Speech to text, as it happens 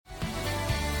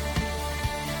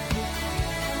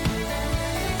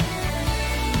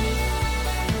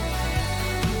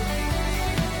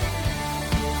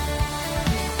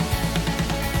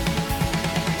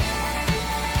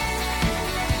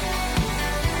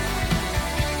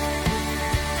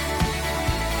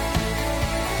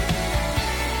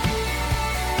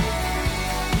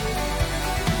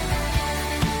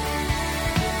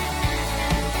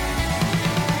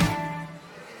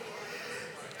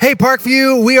Hey,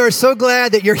 Parkview, we are so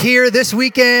glad that you're here this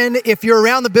weekend. If you're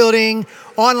around the building,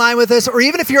 online with us, or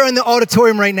even if you're in the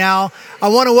auditorium right now, I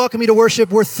want to welcome you to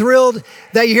worship. We're thrilled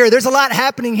that you're here. There's a lot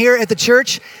happening here at the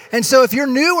church. And so if you're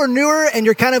new or newer and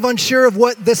you're kind of unsure of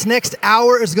what this next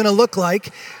hour is going to look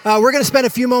like, we're going to spend a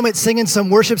few moments singing some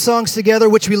worship songs together,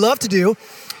 which we love to do.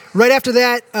 Right after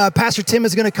that, Pastor Tim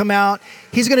is going to come out.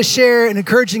 He's going to share an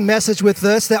encouraging message with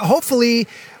us that hopefully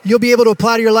you'll be able to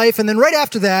apply to your life. And then right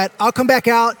after that, I'll come back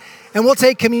out and we'll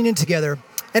take communion together.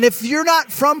 And if you're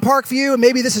not from Parkview, and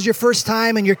maybe this is your first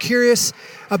time and you're curious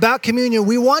about communion,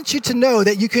 we want you to know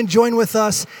that you can join with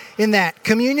us in that.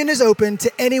 Communion is open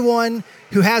to anyone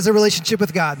who has a relationship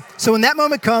with God. So when that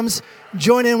moment comes,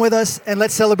 join in with us and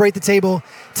let's celebrate the table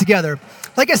together.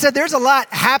 Like I said, there's a lot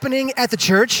happening at the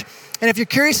church. And if you're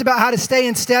curious about how to stay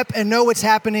in step and know what's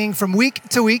happening from week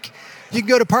to week, you can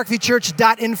go to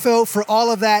parkviewchurch.info for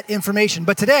all of that information.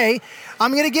 But today,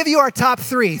 I'm going to give you our top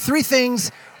three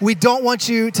things we don't want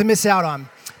you to miss out on.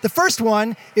 The first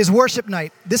one is worship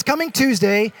night. This coming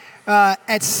Tuesday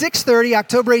at 6:30,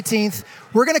 October 18th,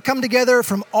 we're going to come together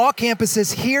from all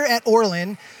campuses here at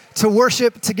Orland to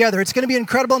worship together. It's going to be an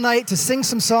incredible night to sing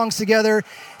some songs together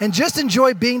and just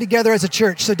enjoy being together as a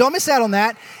church. So don't miss out on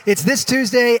that. It's this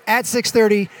Tuesday at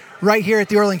 6:30 right here at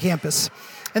the Orland campus.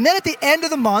 And then at the end of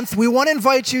the month, we want to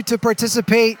invite you to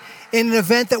participate in an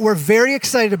event that we're very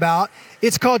excited about.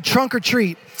 It's called Trunk or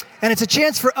Treat. And it's a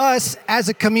chance for us as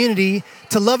a community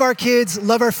to love our kids,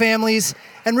 love our families,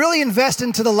 and really invest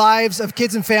into the lives of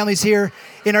kids and families here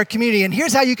in our community. And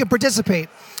here's how you can participate.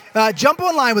 Jump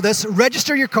online with us,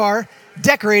 register your car,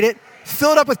 decorate it,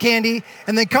 fill it up with candy,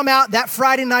 and then come out that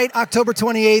Friday night, October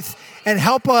 28th, and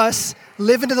help us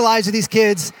live into the lives of these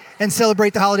kids and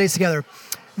celebrate the holidays together.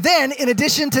 Then, in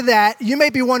addition to that, you may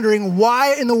be wondering,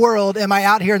 why in the world am I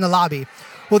out here in the lobby?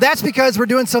 Well, that's because we're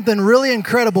doing something really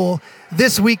incredible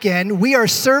this weekend. We are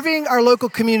serving our local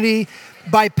community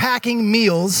by packing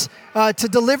meals to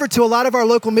deliver to a lot of our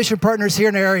local mission partners here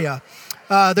in the area.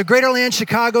 The Greater Land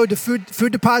Chicago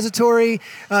Food Depository,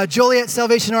 Joliet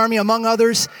Salvation Army, among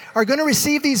others, are going to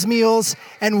receive these meals,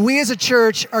 and we as a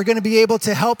church are going to be able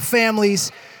to help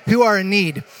families who are in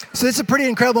need. So this is a pretty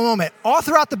incredible moment. All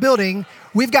throughout the building,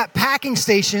 we've got packing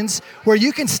stations where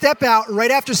you can step out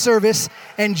right after service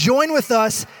and join with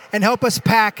us and help us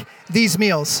pack these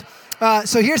meals.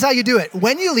 So here's how you do it.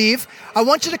 When you leave, I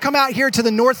want you to come out here to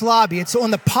the north lobby. It's on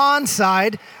the pond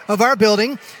side of our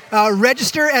building.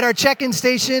 Register at our check-in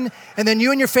station, and then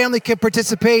you and your family can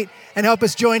participate and help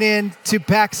us join in to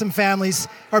pack some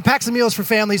meals for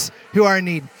families who are in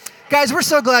need. Guys, we're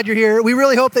so glad you're here. We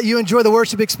really hope that you enjoy the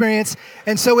worship experience.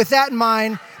 And so with that in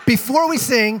mind, before we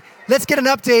sing, let's get an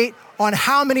update on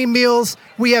how many meals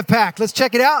we have packed. Let's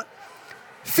check it out.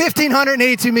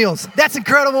 1,582 meals. That's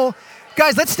incredible.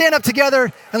 Guys, let's stand up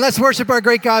together and let's worship our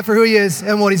great God for who he is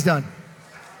and what he's done.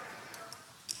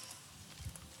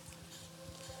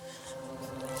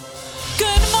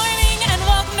 Good morning and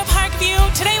welcome to Parkview.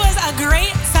 Today was a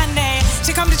great Sunday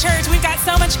to come to church. We've got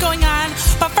so much going on,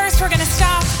 but first we're going to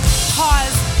stop,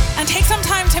 pause, and take some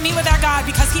time to meet with our God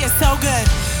because he is so good.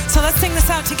 So let's sing this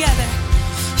out together.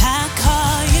 I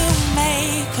call you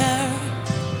maker.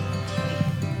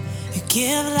 You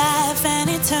give life and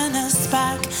eternal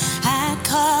spark. I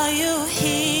call you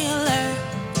healer.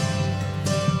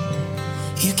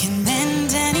 You can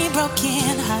mend any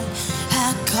broken heart.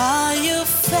 I call you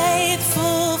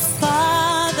faithful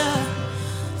Father.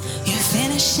 You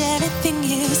finish everything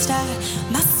you start.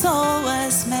 My soul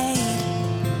was made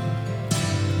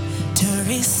to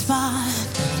respond.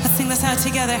 Let's sing this out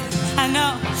together. I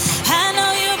know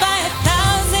you by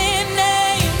 1,000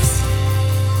 names,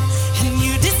 and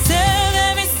you deserve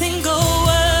every single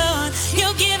one.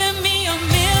 You've given me a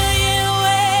million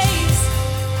ways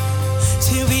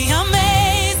to be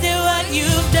amazed at what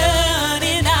you've done,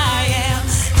 and I am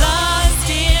lost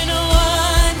in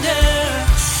wonder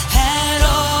at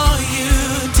all you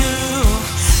do.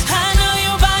 I know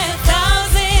you by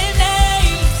 1,000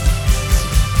 names,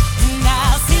 and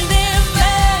I'll sing them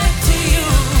back to you.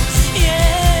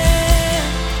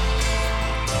 Yeah.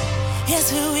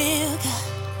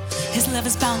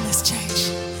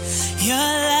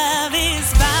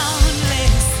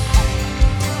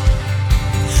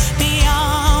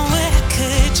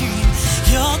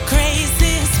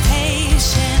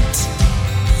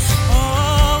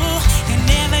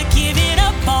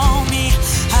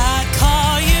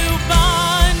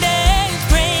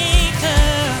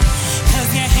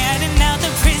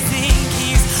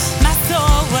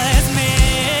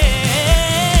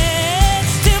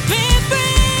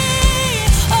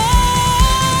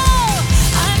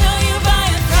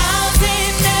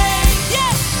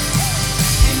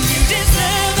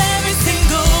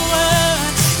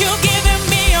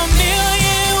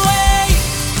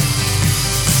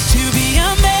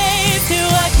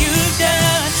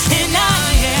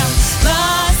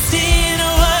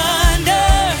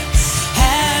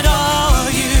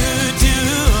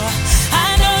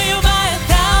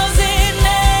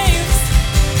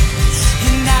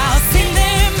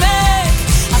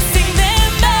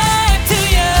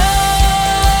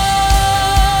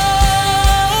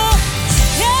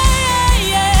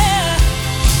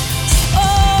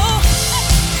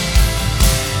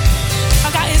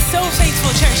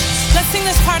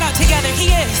 part out together. He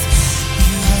is.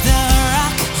 You're the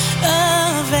rock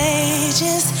of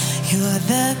ages. You're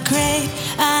the great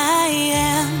I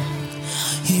am.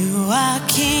 You are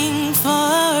King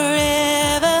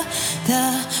forever, the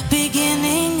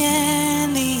beginning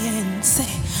and the end.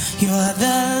 Say, you're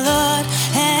the Lord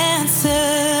and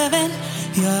servant.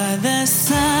 You're the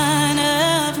Son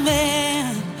of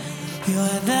Man.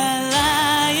 You're the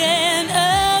Lion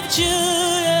of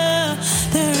Judah,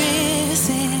 the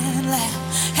risen Lamb.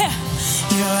 Yeah.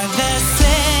 You're the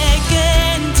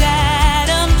second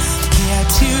Adam, here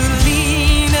to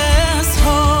lead us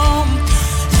home.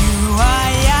 You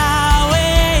are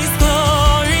Yahweh's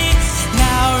glory,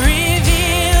 now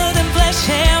revealed in flesh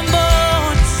and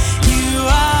bone. You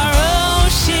are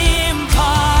ocean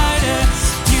parter,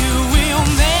 you will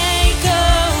make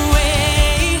a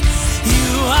way. You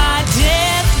are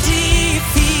death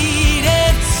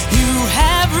defeated, you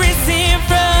have risen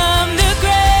from the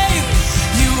grave.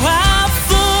 You are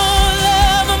full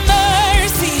of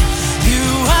mercy, you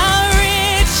are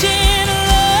rich in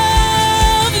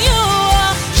love. You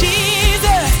are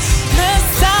Jesus,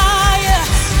 Messiah,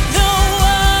 the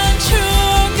one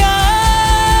true God.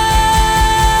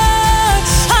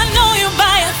 I know you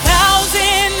by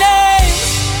 1,000 names,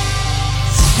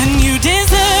 and you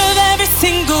deserve every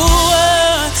single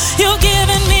word. You've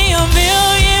given me a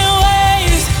million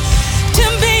ways to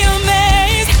be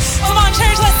amazed. Come on,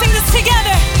 church, let's sing this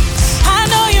together. I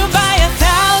know you by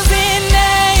 1,000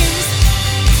 names,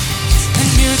 and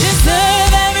you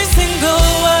deserve every single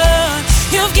word.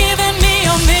 You've given me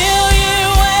a million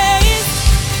ways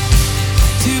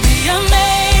to be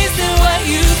amazed at what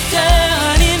you've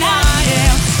done, and I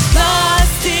am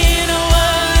lost in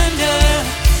wonder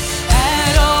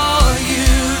at all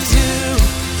you do.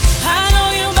 I know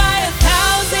you by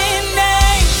 1,000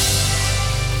 names,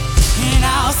 and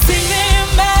I'll sing them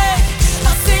back.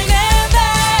 I'll sing them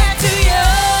back to you.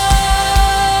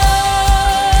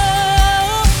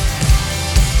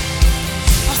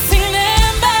 I'll sing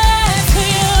them back to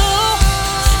you.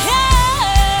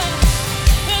 Yeah,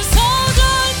 you're so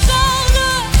good, so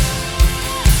good.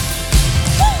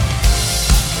 Woo.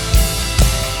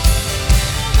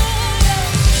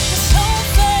 You're so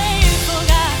faithful,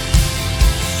 God.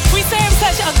 We serve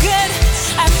such a good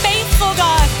and faithful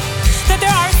God that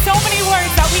there are so many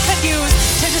words that we could use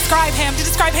to describe him, to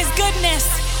describe his goodness,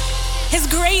 his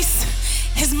grace,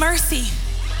 his mercy.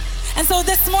 And so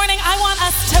this morning, I want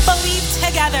us to believe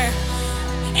together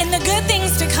in the good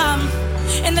things to come,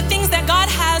 in the things that God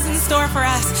has in store for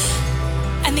us,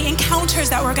 and the encounters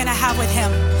that we're gonna have with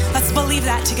him. Let's believe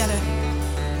that together.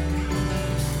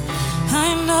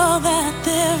 I know that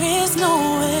there is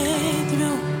no way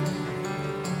through.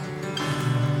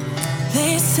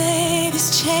 They say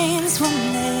these chains will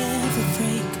never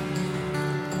break,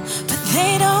 but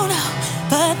they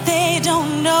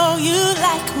don't know you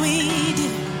like we do.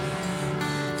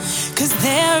 'Cause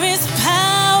there is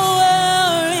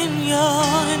power in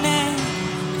your name.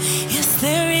 Yes,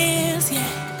 there is,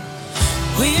 yeah.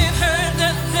 We've heard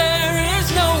that there is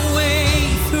no way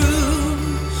through.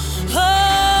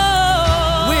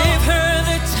 Oh, we've heard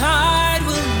the tide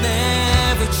will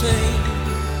never change.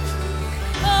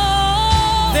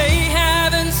 They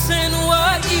haven't seen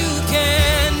what you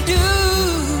can do.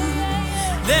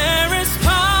 There is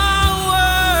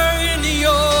power in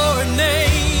your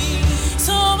name.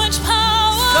 So much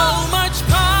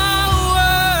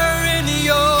power in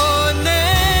your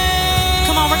name.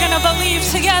 Come on, we're gonna believe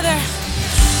together.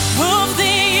 Move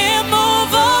the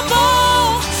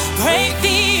immovable, break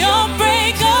the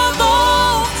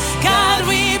unbreakable. God,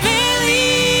 we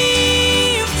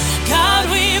believe. God,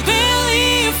 we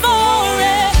believe for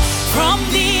it. From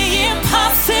the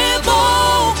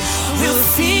impossible, we'll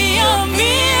see a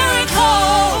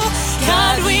miracle.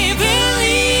 God, we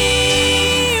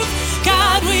believe.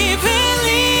 God, we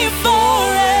believe for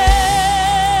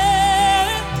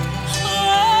it.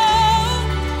 Oh,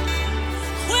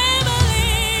 we believe.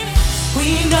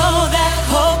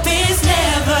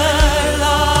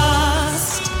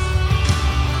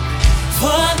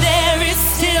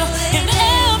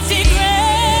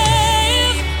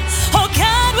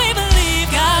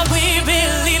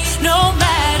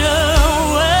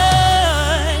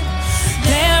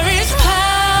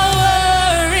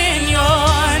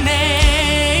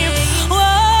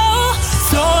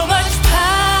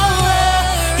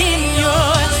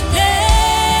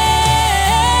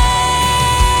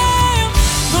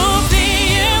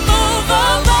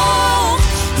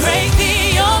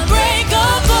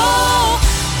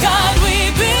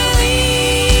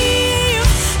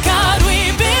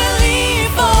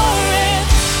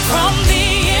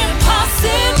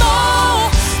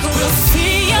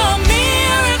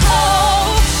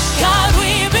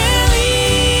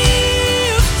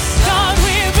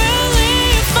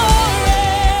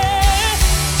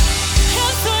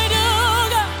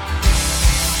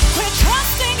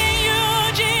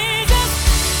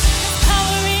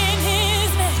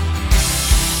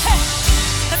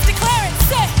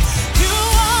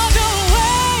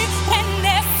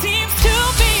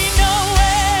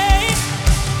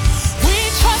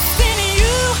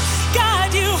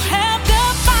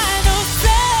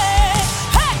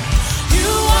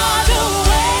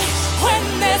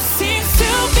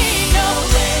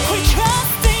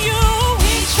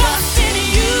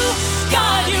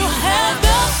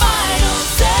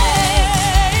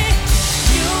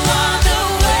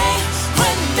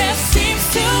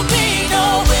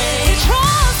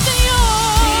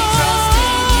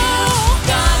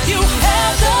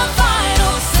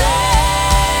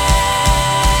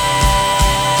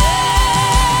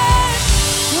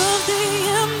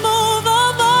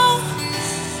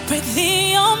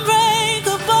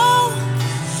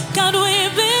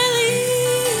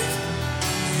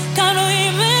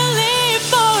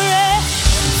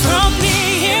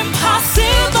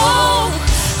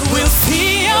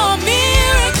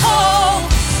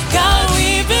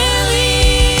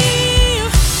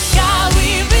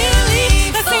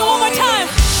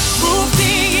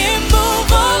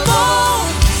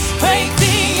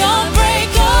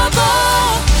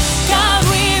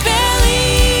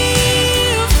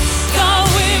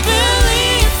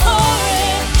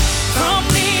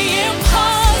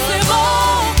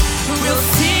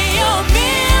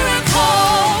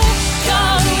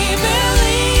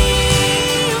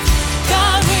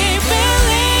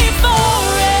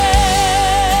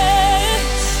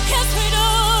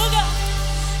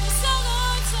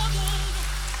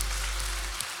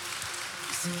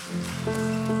 Let's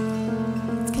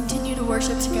continue to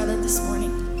worship together this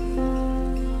morning.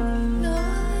 No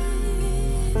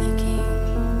other king.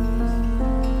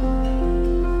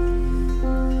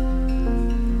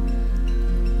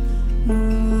 No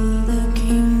other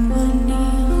king would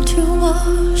kneel to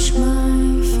wash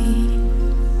my feet,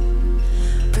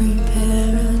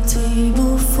 prepare a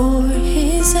table for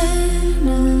his enemies,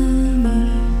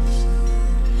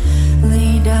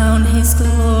 lay down his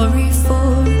glory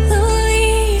for the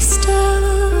least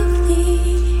of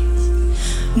these.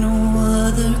 No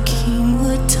other king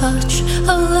would touch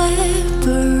a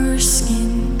leper's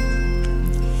skin,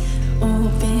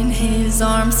 open his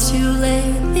arms to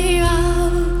let the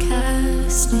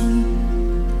outcast in,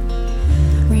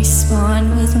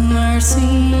 respond with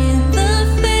mercy in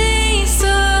the face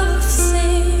of sin.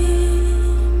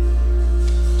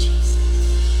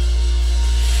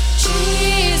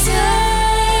 Jesus,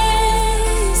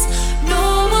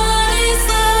 no one is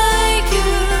like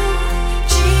you.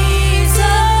 Jesus,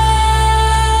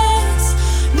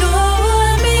 no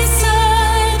one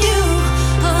beside you.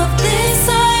 Of this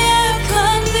I am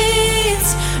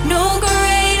convinced, no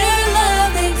greater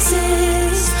love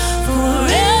exists.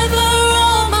 Forever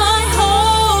all my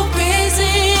hope is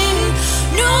in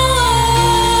no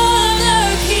other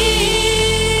king.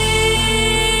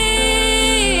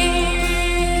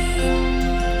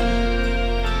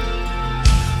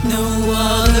 No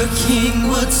other king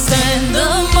would stand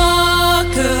the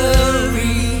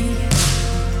mockery,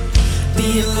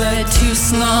 be led to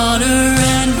slaughter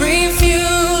and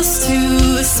refuse to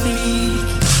speak,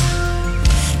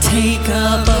 take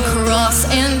up a cross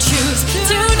and choose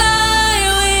to die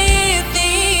with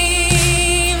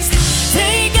thieves,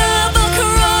 take up a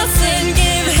cross and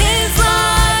give his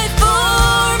life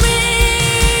for me.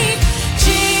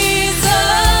 Jesus,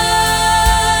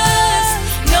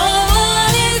 no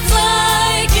one is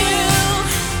like you.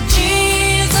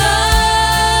 Jesus,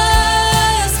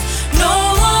 no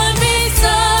one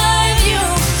beside you.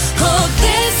 Of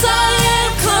this I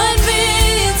am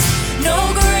convinced, no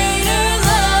greater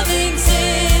love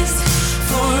exists.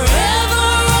 Forever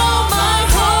all my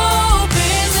hope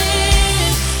is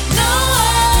in no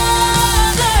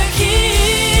other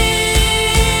king.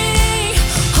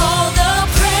 All the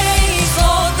praise,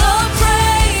 all the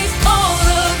praise, all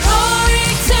the glory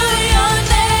to your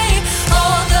name.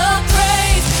 All the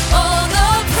praise, all the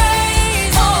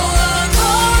praise, all the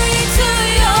glory to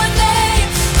your name.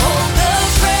 All the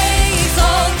praise,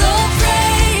 all the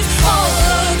praise, all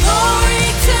the glory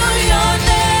to your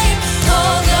name.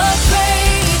 All the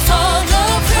praise, all the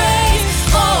praise,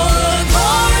 all the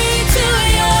glory to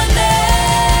your name.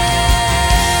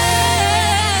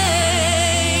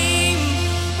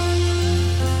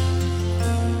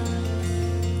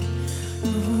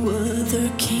 No other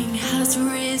king has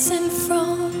risen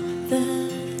from the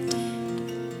dead,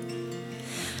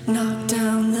 knocked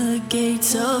down the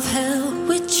gates of hell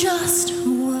with just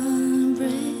one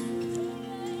breath.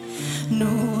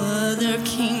 No other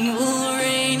king will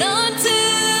reign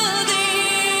until the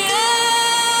end.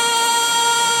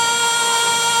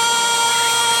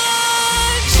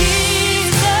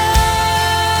 Jesus,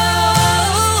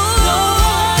 no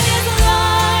one is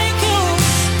like you.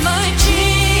 My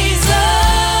Jesus,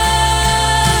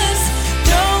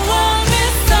 no one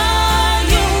beside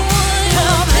you.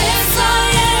 Of this I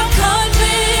am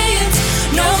convinced,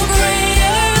 no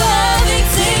greater love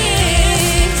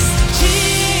exists.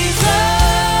 Jesus,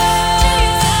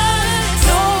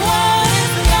 no one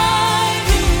is like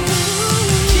you.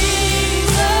 Jesus,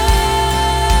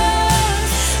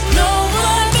 no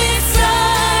one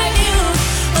beside you.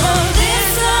 Of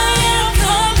this I am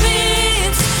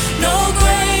convinced, no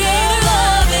greater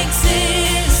love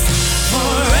exists.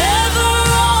 Forever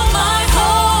all my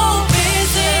hope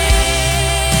is in.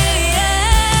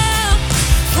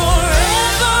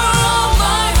 Forever all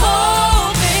my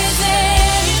hope is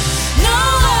in no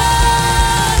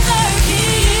other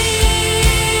king.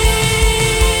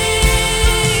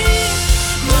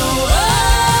 No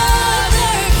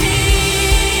other king.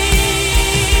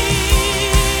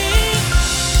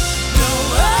 No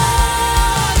other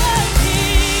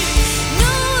king.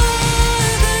 No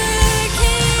other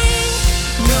king.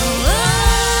 No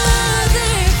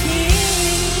other king.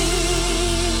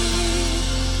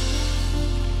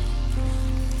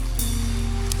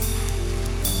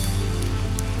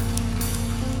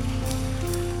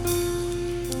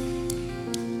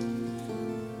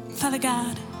 Father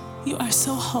God, you are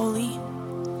so holy.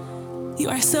 You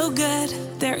are so good.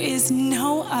 There is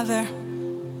no other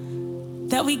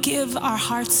that we give our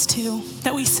hearts to,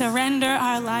 that we surrender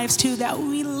our lives to, that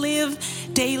we live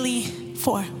daily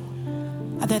for.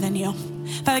 other than you.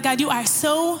 Father God, you are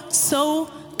so,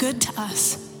 so good to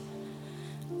us.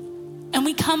 And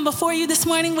we come before you this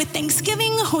morning with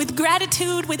thanksgiving, with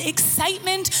gratitude, with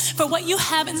excitement for what you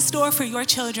have in store for your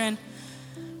children.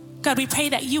 God, we pray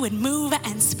that you would move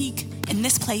and speak in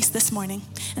this place this morning.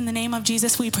 In the name of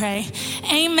Jesus, we pray.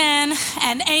 Amen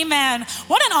and amen.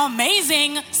 What an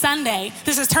amazing Sunday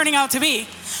this is turning out to be.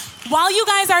 While you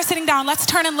guys are sitting down, let's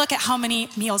turn and look at how many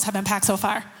meals have been packed so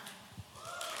far.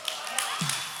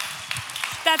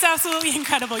 That's absolutely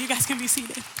incredible. You guys can be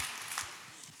seated.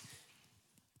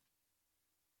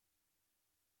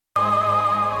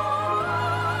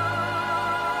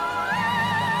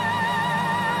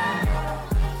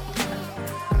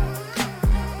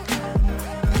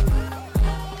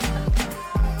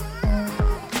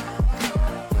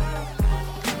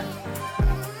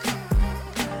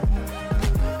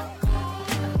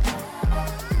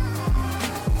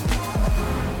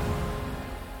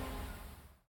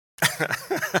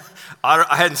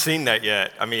 I hadn't seen that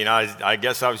yet. I mean, I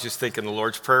guess I was just thinking the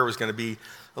Lord's Prayer was going to be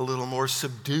a little more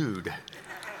subdued.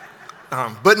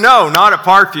 But no, not at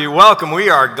Parkview. Welcome. We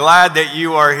are glad that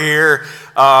you are here.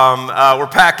 We're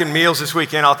packing meals this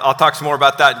weekend. I'll talk some more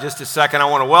about that in just a second. I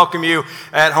want to welcome you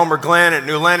at Homer Glen, at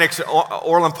New Lenox,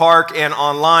 Orland Park, and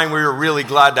online. We are really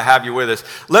glad to have you with us.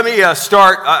 Let me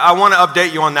start. I want to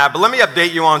update you on that, but let me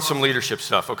update you on some leadership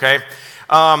stuff, okay?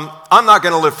 I'm not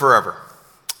going to live forever,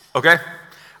 okay?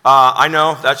 I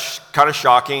know that's kind of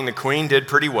shocking. The Queen did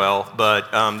pretty well, but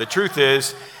the truth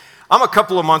is, I'm a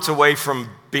couple of months away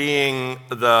from being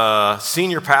the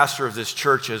senior pastor of this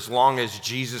church as long as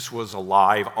Jesus was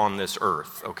alive on this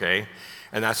earth, okay?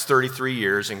 And that's 33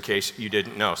 years, in case you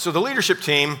didn't know. So the leadership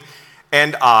team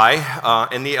and I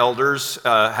and the elders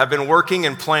have been working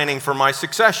and planning for my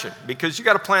succession, because you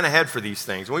got to plan ahead for these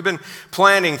things. And we've been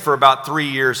planning for about 3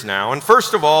 years now. And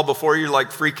first of all, before you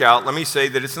freak out, let me say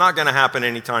that it's not going to happen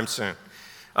anytime soon.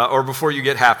 Or before you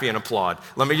get happy and applaud.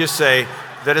 Let me just say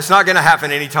that it's not going to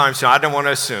happen anytime soon. I don't want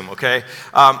to assume, okay?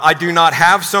 I do not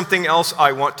have something else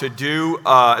I want to do.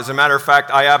 As a matter of fact,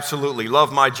 I absolutely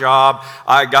love my job.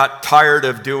 I got tired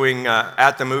of doing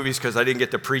at the movies because I didn't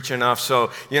get to preach enough.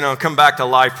 So, come back to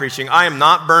live preaching. I am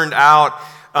not burned out.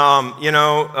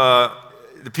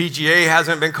 The PGA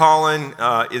hasn't been calling.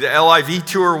 The LIV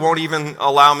tour won't even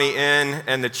allow me in.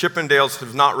 And the Chippendales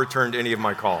have not returned any of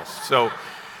my calls. So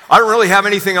I don't really have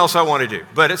anything else I want to do.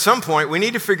 But at some point, we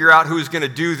need to figure out who's going to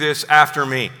do this after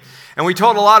me. And we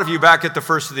told a lot of you back at the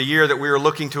first of the year that we were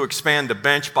looking to expand the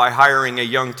bench by hiring a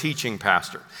young teaching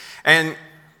pastor. And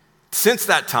since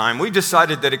that time, we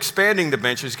decided that expanding the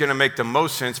bench is going to make the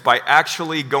most sense by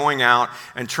actually going out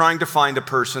and trying to find a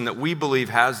person that we believe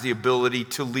has the ability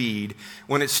to lead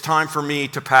when it's time for me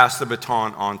to pass the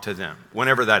baton on to them,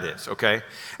 whenever that is, okay?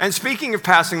 And speaking of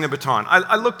passing the baton,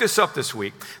 I looked this up this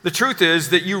week. The truth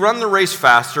is that you run the race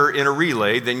faster in a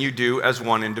relay than you do as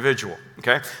one individual,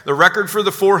 okay? The record for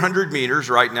the 400 meters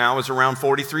right now is around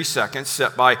 43 seconds,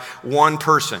 set by one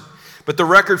person. But the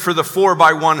record for the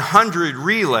 4x100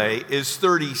 relay is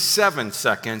 37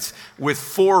 seconds with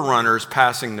 4 runners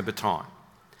passing the baton.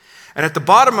 And at the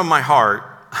bottom of my heart,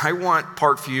 I want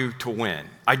Parkview to win.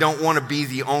 I don't want to be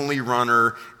the only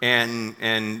runner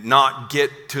and not get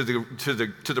to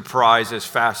the prize as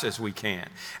fast as we can.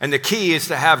 And the key is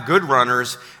to have good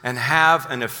runners and have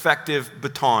an effective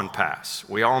baton pass.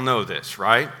 We all know this,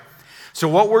 right? So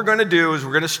what we're going to do is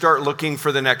we're going to start looking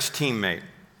for the next teammate.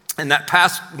 And that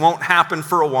pass won't happen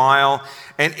for a while,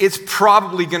 and it's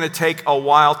probably going to take a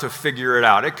while to figure it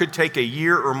out. It could take a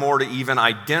year or more to even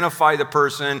identify the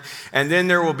person, and then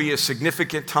there will be a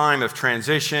significant time of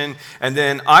transition, and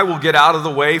then I will get out of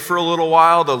the way for a little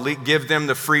while to give them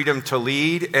the freedom to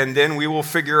lead, and then we will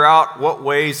figure out what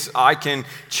ways I can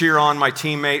cheer on my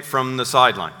teammate from the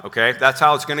sideline, okay? That's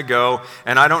how it's going to go,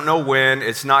 and I don't know when.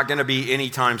 It's not going to be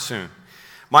anytime soon.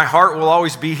 My heart will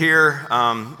always be here.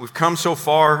 We've come so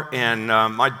far, and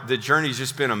the journey's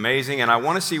just been amazing, and I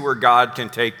want to see where God can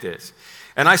take this.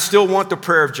 And I still want the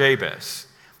prayer of Jabez.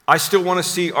 I still want to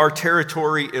see our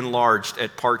territory enlarged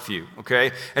at Parkview,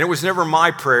 okay? And it was never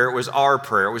my prayer, it was our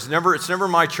prayer. It's never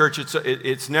my church,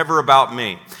 it's never about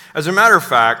me. As a matter of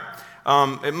fact,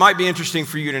 it might be interesting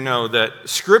for you to know that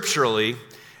scripturally,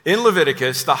 in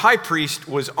Leviticus, the high priest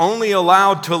was only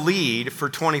allowed to lead for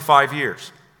 25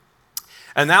 years.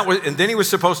 And then he was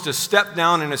supposed to step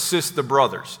down and assist the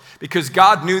brothers because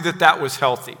God knew that was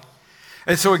healthy.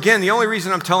 And so again, the only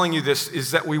reason I'm telling you this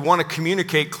is that we want to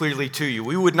communicate clearly to you.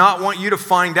 We would not want you to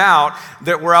find out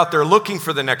that we're out there looking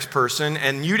for the next person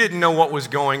and you didn't know what was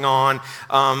going on,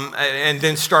 and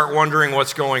then start wondering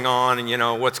what's going on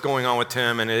and, what's going on with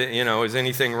Tim and, is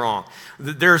anything wrong?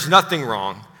 There's nothing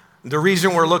wrong. The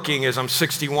reason we're looking is I'm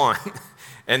 61,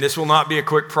 and this will not be a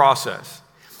quick process.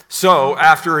 So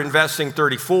after investing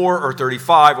 34 or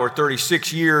 35 or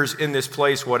 36 years in this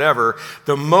place, whatever,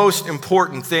 the most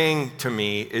important thing to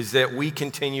me is that we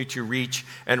continue to reach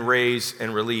and raise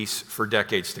and release for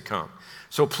decades to come.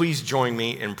 So please join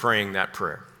me in praying that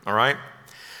prayer, all right?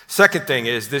 Second thing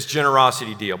is this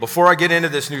generosity deal. Before I get into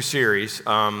this new series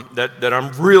that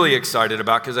I'm really excited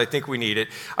about because I think we need it,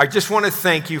 I just want to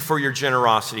thank you for your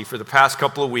generosity for the past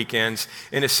couple of weekends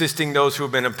in assisting those who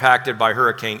have been impacted by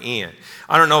Hurricane Ian.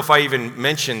 I don't know if I even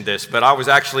mentioned this, but I was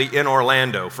actually in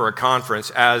Orlando for a conference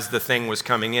as the thing was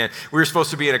coming in. We were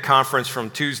supposed to be in a conference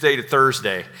from Tuesday to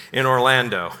Thursday in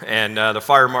Orlando, and the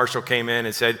fire marshal came in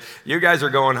and said, "You guys are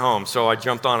going home." So I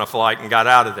jumped on a flight and got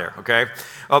out of there, okay?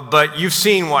 But you've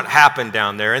seen what happened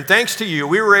down there. And thanks to you,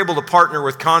 we were able to partner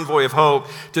with Convoy of Hope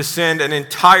to send an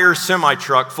entire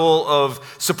semi-truck full of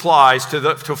supplies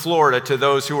to Florida to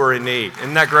those who are in need.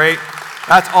 Isn't that great?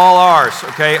 That's all ours,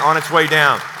 okay, on its way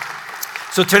down.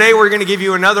 So today we're going to give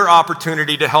you another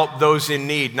opportunity to help those in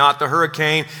need, not the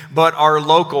hurricane, but our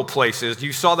local places.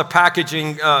 You saw the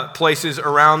packaging places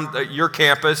around your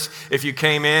campus if you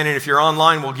came in, and if you're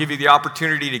online, we'll give you the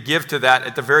opportunity to give to that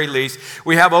at the very least.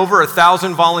 We have over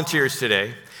 1,000 volunteers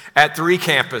today at 3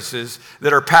 campuses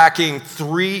that are packing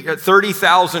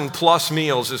 30,000 plus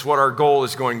meals is what our goal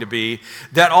is going to be.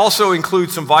 That also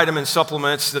includes some vitamin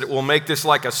supplements that will make this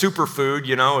like a superfood.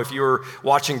 You know, if you were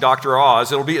watching Dr.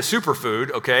 Oz, it'll be a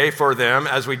superfood, okay, for them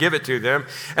as we give it to them.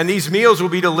 And these meals will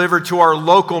be delivered to our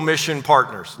local mission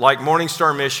partners like Morning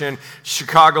Star Mission,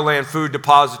 Chicagoland Food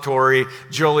Depository,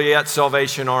 Joliet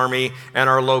Salvation Army, and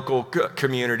our local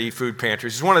community food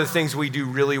pantries. It's one of the things we do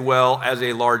really well as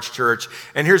a large church.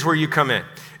 And here's where you come in.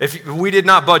 If we did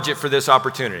not budget for this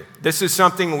opportunity. This is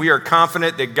something we are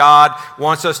confident that God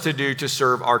wants us to do to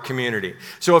serve our community.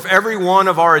 So if every one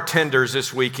of our attenders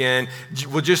this weekend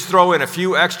will just throw in a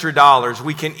few extra dollars,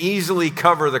 we can easily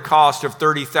cover the cost of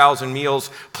 30,000 meals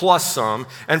plus some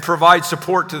and provide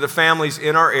support to the families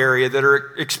in our area that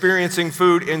are experiencing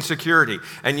food insecurity.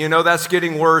 And you know that's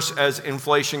getting worse as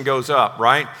inflation goes up,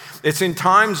 right? It's in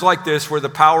times like this where the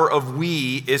power of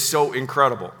we is so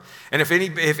incredible. And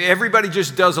if everybody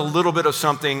just does a little bit of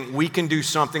something, we can do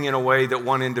something in a way that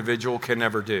one individual can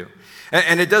never do.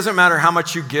 And it doesn't matter how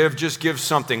much you give, just give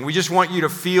something. We just want you to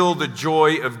feel the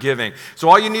joy of giving. So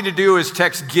all you need to do is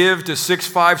text GIVE to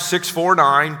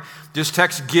 65649. Just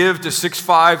text GIVE to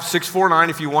 65649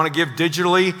 if you want to give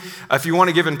digitally. If you want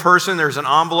to give in person, there's an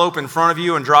envelope in front of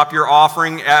you, and drop your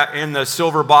offering in the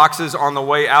silver boxes on the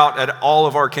way out at all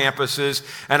of our campuses.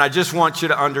 And I just want you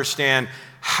to understand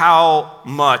how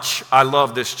much I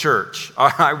love this church.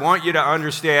 I want you to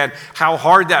understand how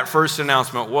hard that first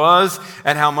announcement was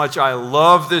and how much I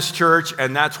love this church,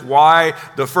 and that's why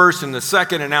the first and the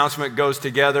second announcement goes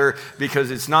together, because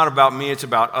it's not about me, it's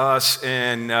about us,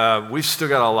 and we've still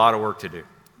got a lot of work to do,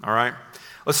 all right?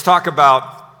 Let's talk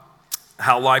about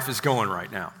how life is going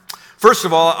right now. First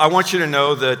of all, I want you to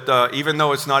know that even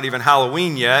though it's not even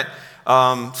Halloween yet,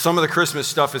 some of the Christmas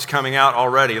stuff is coming out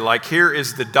already. Like here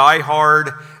is the Die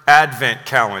Hard Advent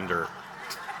calendar.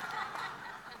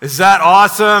 Is that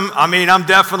awesome? I mean, I'm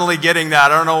definitely getting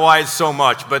that. I don't know why it's so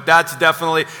much, but that's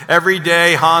definitely every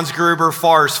day Hans Gruber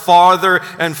fars farther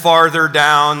and farther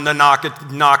down the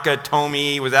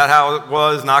Nakatomi. Was that how it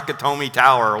was? Nakatomi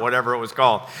Tower or whatever it was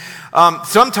called.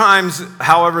 Sometimes,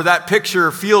 however, that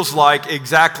picture feels like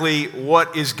exactly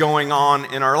what is going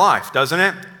on in our life, doesn't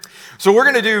it? So we're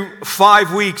going to do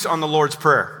 5 weeks on the Lord's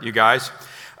Prayer, you guys.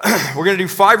 We're going to do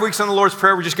 5 weeks on the Lord's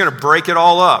Prayer. We're just going to break it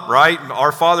all up, right?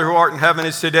 Our Father who art in heaven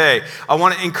is today. I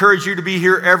want to encourage you to be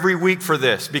here every week for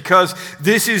this, because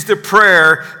this is the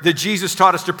prayer that Jesus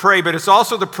taught us to pray, but it's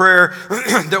also the prayer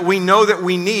that we know that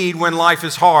we need when life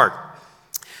is hard.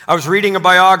 I was reading a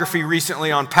biography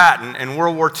recently on Patton in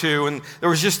World War II, and there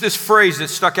was just this phrase that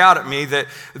stuck out at me that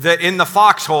in the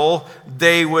foxhole,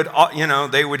 they would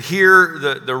hear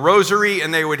the rosary,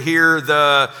 and they would hear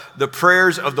the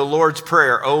prayers of the Lord's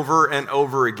Prayer over and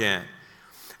over again.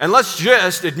 And let's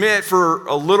just admit for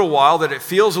a little while that it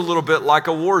feels a little bit like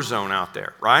a war zone out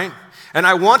there, right? And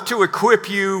I want to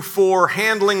equip you for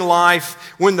handling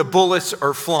life when the bullets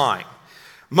are flying.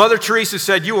 Mother Teresa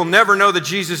said, you will never know that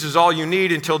Jesus is all you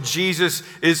need until Jesus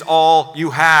is all you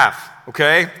have,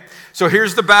 okay? So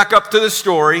here's the backup to the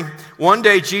story. One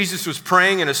day, Jesus was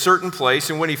praying in a certain place,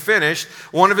 and when he finished,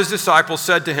 one of his disciples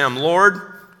said to him, Lord,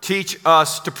 teach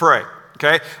us to pray,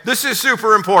 okay? This is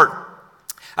super important.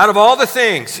 Out of all the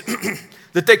things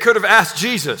that they could have asked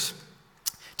Jesus,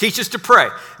 Teach us to pray.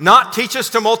 Not teach us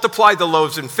to multiply the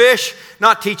loaves and fish,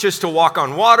 not teach us to walk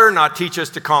on water, not teach us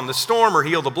to calm the storm or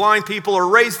heal the blind people or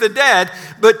raise the dead,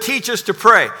 but teach us to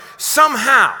pray.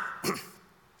 Somehow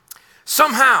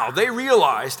they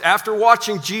realized after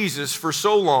watching Jesus for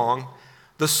so long,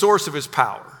 the source of his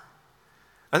power.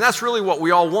 And that's really what we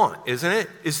all want, isn't it?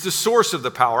 It's the source of the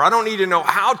power. I don't need to know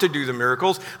how to do the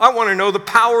miracles. I want to know the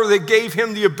power that gave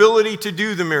him the ability to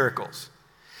do the miracles.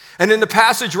 And in the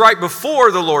passage right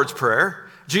before the Lord's Prayer,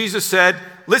 Jesus said,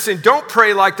 listen, don't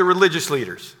pray like the religious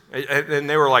leaders. And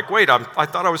they were like, wait, I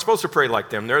thought I was supposed to pray like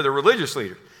them. They're the religious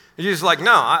leaders. And Jesus is like,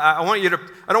 no, I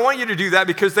don't want you to do that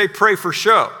because they pray for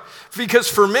show. Because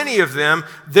for many of them,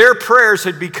 their prayers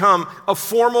had become a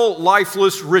formal,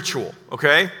 lifeless ritual,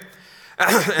 okay?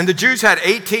 And the Jews had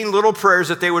 18 little prayers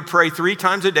that they would pray 3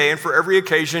 times a day and for every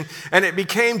occasion, and it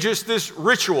became just this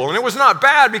ritual. And it was not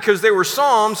bad because they were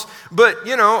psalms, but,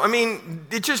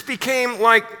 it just became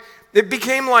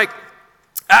like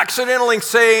accidentally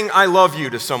saying I love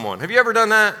you to someone. Have you ever done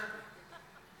that?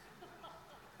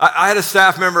 I had a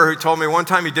staff member who told me one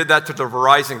time he did that to the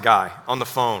Verizon guy on the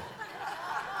phone.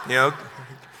 All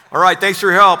right, thanks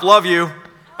for your help, love you.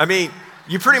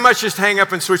 You pretty much just hang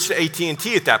up and switch to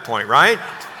AT&T at that point, right?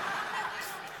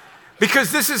 Because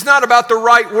this is not about the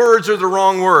right words or the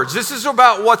wrong words. This is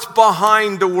about what's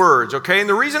behind the words, okay? And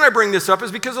the reason I bring this up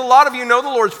is because a lot of you know the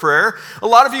Lord's Prayer. A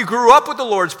lot of you grew up with the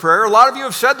Lord's Prayer. A lot of you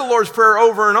have said the Lord's Prayer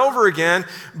over and over again,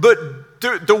 but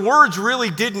the words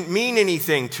really didn't mean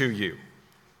anything to you.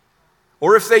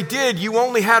 Or if they did, you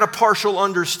only had a partial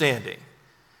understanding.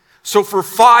 So for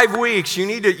 5 weeks, you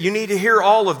need to hear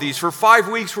all of these. For 5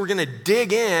 weeks, we're going to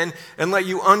dig in and let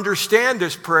you understand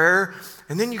this prayer,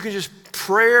 and then you can just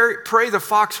pray the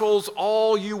foxholes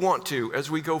all you want to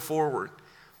as we go forward.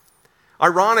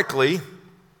 Ironically,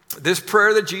 this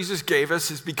prayer that Jesus gave us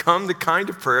has become the kind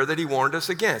of prayer that he warned us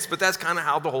against, but that's kind of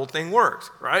how the whole thing works,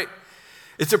 right?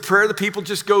 It's a prayer that people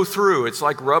just go through. It's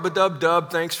like rub-a-dub-dub,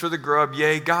 thanks for the grub,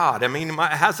 yay God. It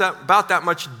has about that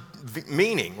much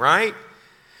meaning, right?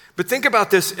 But think about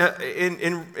this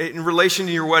in relation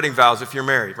to your wedding vows if you're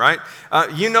married, right?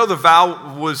 The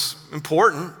vow was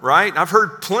important, right? I've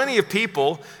heard plenty of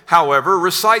people, however,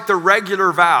 recite the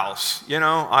regular vows.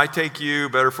 I take you,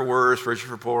 better for worse, richer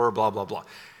for poorer, blah, blah, blah.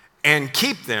 And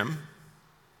keep them,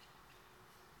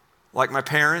 like my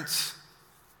parents,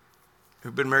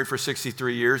 who've been married for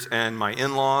 63 years, and my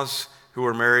in-laws, who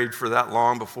were married for that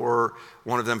long before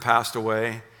one of them passed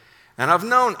away. And I've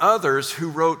known others who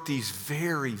wrote these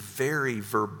very, very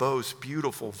verbose,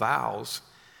 beautiful vows,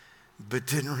 but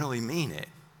didn't really mean it,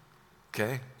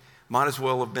 okay? Might as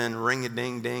well have been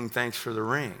ring-a-ding-ding, thanks for the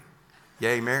ring.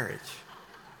 Yay, marriage,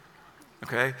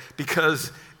 okay?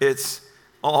 Because it's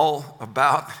all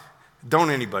about,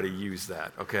 don't anybody use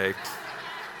that, okay?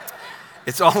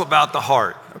 It's all about the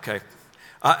heart, okay?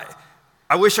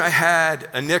 I wish I had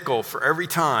a nickel for every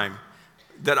time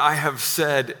that I have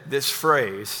said this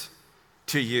phrase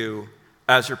to you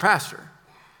as your pastor.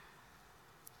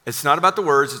 It's not about the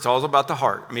words, it's all about the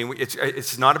heart.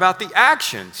 It's not about the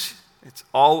actions, it's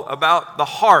all about the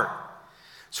heart.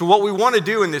 So what we want to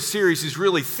do in this series is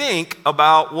really think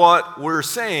about what we're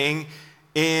saying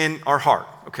in our heart,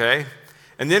 okay?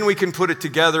 And then we can put it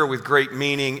together with great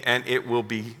meaning and it will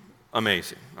be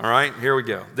amazing. All right, here we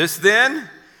go. This then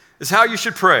is how you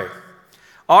should pray.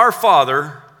 Our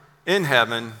Father in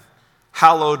heaven,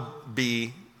 hallowed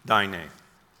be thy name.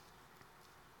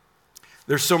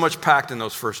 There's so much packed in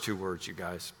those first 2 words, you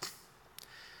guys.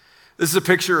 This is a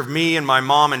picture of me and my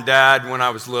mom and dad when I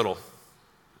was little.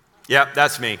 Yep,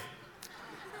 that's me.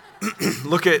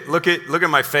 Look at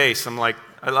my face. I'm like,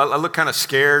 I look kind of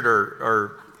scared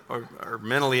or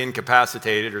mentally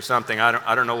incapacitated or something.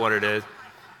 I don't know what it is.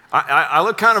 I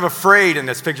look kind of afraid in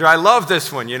this picture. I love this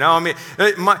one,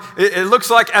 it looks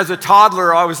like as a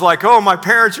toddler, I was like, oh, my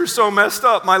parents are so messed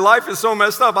up. My life is so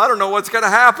messed up. I don't know what's going to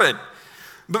happen.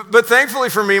 But thankfully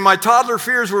for me, my toddler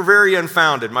fears were very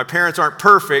unfounded. My parents aren't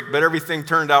perfect, but everything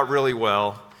turned out really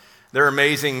well. They're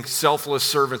amazing, selfless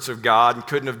servants of God and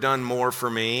couldn't have done more for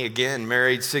me. Again,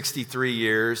 married 63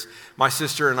 years. My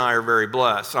sister and I are very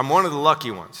blessed. I'm one of the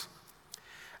lucky ones.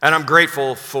 And I'm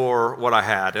grateful for what I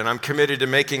had, and I'm committed to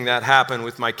making that happen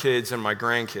with my kids and my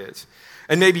grandkids.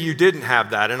 And maybe you didn't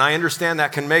have that, and I understand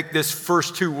that can make this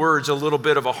first 2 words a little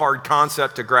bit of a hard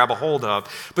concept to grab a hold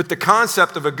of. But the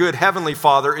concept of a good heavenly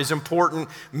father is important,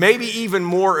 maybe even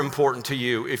more important to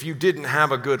you if you didn't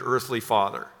have a good earthly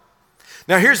father.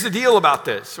 Now, here's the deal about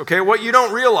this, okay? What you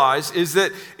don't realize is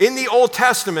that in the Old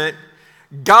Testament,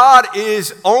 God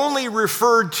is only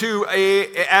referred to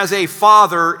as a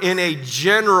father in a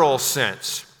general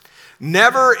sense,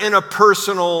 never in a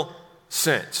personal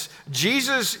sense.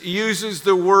 Jesus uses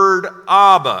the word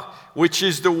Abba, which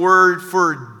is the word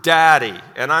for daddy.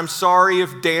 And I'm sorry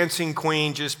if Dancing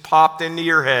Queen just popped into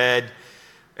your head.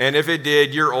 And if it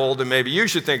did, you're old and maybe you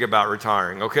should think about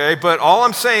retiring, okay? But all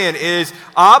I'm saying is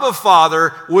Abba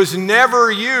Father was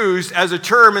never used as a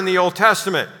term in the Old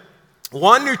Testament.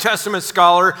 One New Testament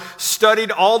scholar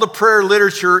studied all the prayer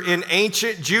literature in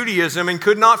ancient Judaism and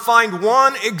could not find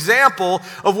one example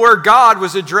of where God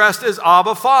was addressed as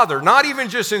Abba Father. Not even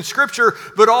just in Scripture,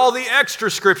 but all the extra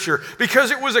Scripture,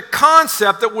 because it was a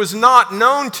concept that was not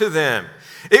known to them.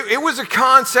 It was a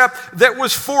concept that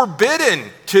was forbidden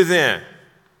to them.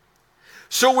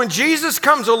 So when Jesus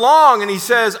comes along and he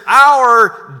says,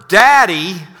 our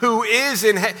daddy who is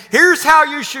in heaven, here's how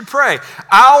you should pray.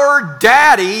 Our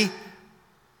daddy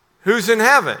who's in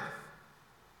heaven.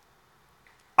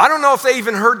 I don't know if they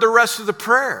even heard the rest of the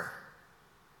prayer,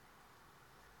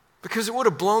 because it would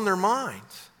have blown their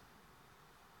minds.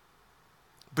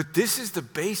 But this is the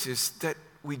basis that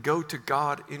we go to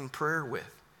God in prayer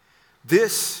with.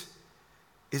 This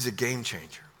is a game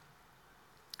changer.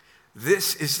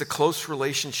 This is the close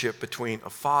relationship between a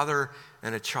father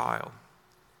and a child.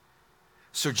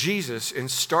 So Jesus, in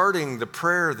starting the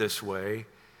prayer this way,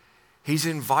 he's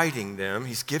inviting them,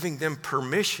 he's giving them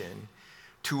permission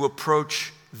to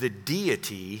approach the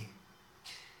deity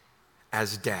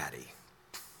as daddy.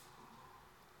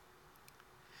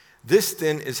 This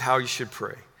then is how you should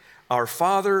pray. Our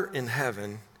Father in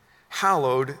heaven,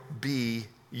 hallowed be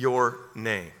your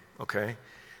name. Okay?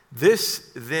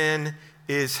 This then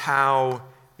is how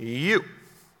you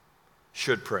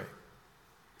should pray.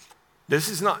 This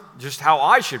is not just how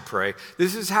I should pray.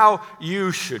 This is how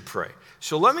you should pray.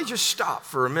 So let me just stop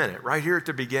for a minute right here at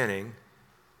the beginning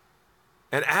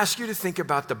and ask you to think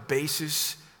about the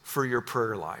basis for your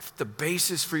prayer life, the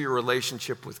basis for your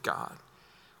relationship with God.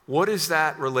 What is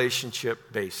that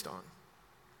relationship based on?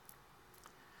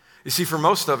 You see, for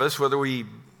most of us, whether we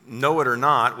know it or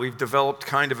not, we've developed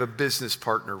kind of a business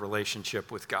partner relationship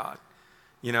with God,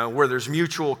 you know, where there's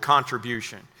mutual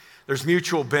contribution. There's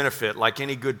mutual benefit, like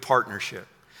any good partnership.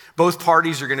 Both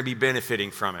parties are going to be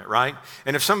benefiting from it, right?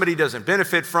 And if somebody doesn't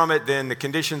benefit from it, then the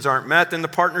conditions aren't met, then the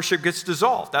partnership gets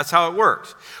dissolved. That's how it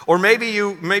works. Or maybe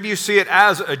you see it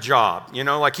as a job, you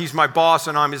know, like he's my boss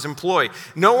and I'm his employee.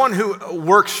 No one who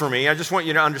works for me, I just want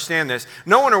you to understand this,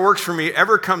 no one who works for me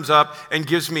ever comes up and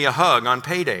gives me a hug on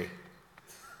payday.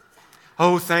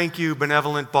 Oh, thank you,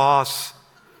 benevolent boss.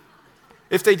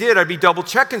 If they did, I'd be double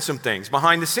checking some things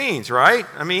behind the scenes, right?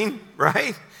 I mean,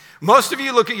 right? Most of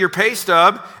you look at your pay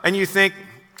stub and you think,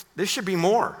 this should be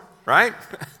more, right?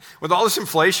 With all this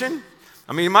inflation.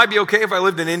 I mean, it might be okay if I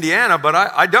lived in Indiana, but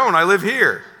I don't. I live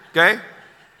here, okay?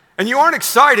 And you aren't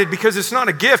excited because it's not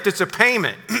a gift, it's a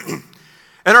payment.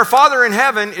 And our Father in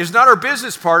heaven is not our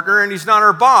business partner and he's not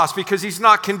our boss because he's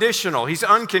not conditional, he's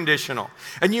unconditional.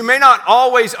 And you may not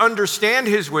always understand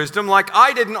his wisdom like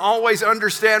I didn't always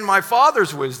understand my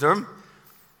Father's wisdom,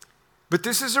 but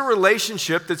this is a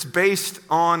relationship that's based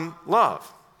on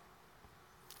love.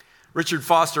 Richard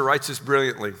Foster writes this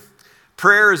brilliantly.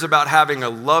 Prayer is about having a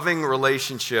loving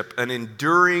relationship, an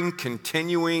enduring,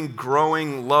 continuing,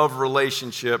 growing love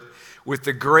relationship with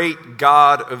the great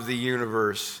God of the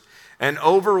universe. An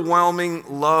overwhelming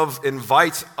love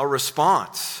invites a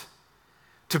response.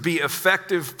 To be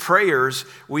effective prayers,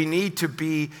 we need to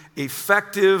be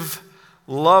effective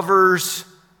lovers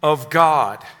of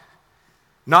God.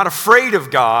 Not afraid of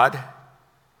God,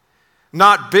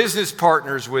 not business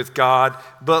partners with God,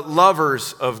 but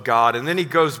lovers of God. And then he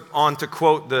goes on to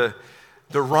quote the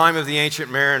rhyme of the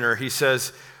Ancient Mariner. He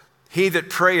says, "He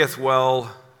that prayeth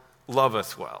well,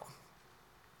 loveth well."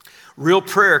 Real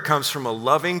prayer comes from a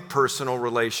loving personal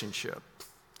relationship.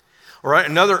 All right,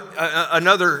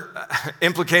 another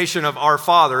implication of our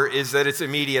Father is that it's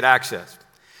immediate access.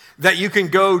 That you can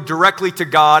go directly to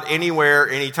God anywhere,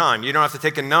 anytime. You don't have to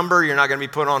take a number. You're not going to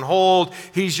be put on hold.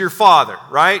 He's your Father,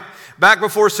 right? Back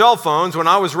before cell phones, when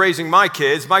I was raising my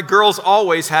kids, my girls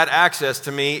always had access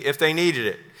to me if they needed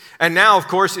it. And now, of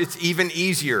course, it's even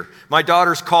easier. My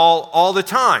daughters call all the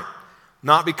time.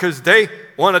 Not because they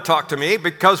want to talk to me,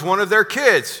 because one of their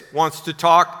kids wants to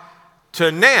talk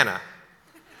to Nana.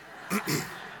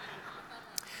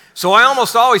 So I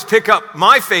almost always pick up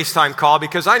my FaceTime call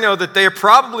because I know that they're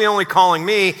probably only calling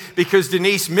me because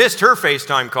Denise missed her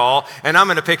FaceTime call and I'm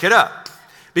going to pick it up.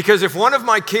 Because if one of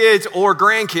my kids or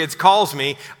grandkids calls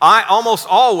me, I almost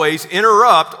always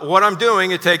interrupt what I'm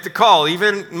doing and take the call.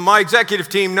 Even my executive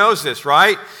team knows this,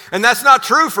 right? And that's not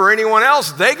true for anyone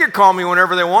else. They could call me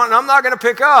whenever they want and I'm not going to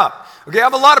pick up. Okay, I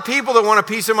have a lot of people that want a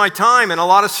piece of my time, and a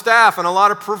lot of staff, and a lot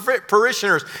of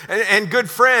parishioners, and good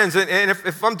friends. And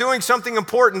if I'm doing something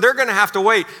important, they're going to have to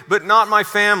wait, but not my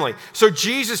family. So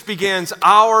Jesus begins,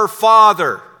 our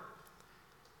Father.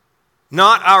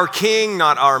 Not our King,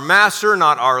 not our Master,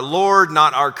 not our Lord,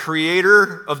 not our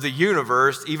Creator of the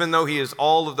universe, even though He is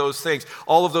all of those things.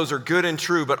 All of those are good and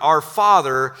true, but our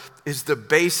Father is the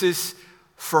basis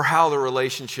for how the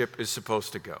relationship is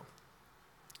supposed to go.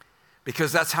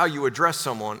 Because that's how you address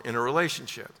someone in a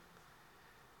relationship.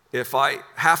 If I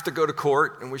have to go to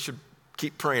court, and we should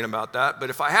keep praying about that, but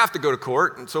if I have to go to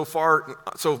court, and so far,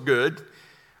 so good,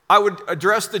 I would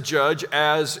address the judge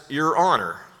as Your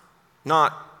Honor,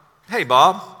 not, hey,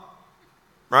 Bob,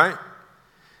 right?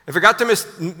 If I got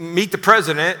to meet the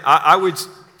president, I would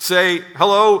say,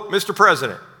 hello, Mr.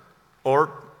 President, or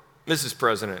Mrs.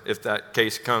 President, if that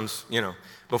case comes,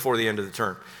 before the end of the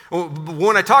term.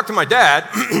 When I talk to my dad,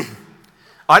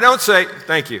 I don't say,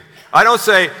 thank you. I don't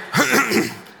say,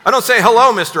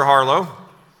 hello, Mr. Harlow.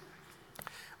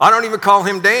 I don't even call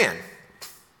him Dan.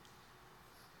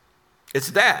 It's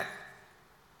Dad.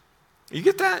 You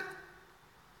get that?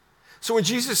 So when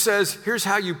Jesus says, here's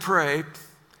how you pray,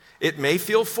 it may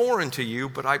feel foreign to you,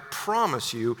 but I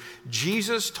promise you,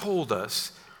 Jesus told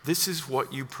us this is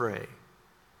what you pray.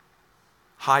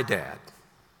 Hi, Dad.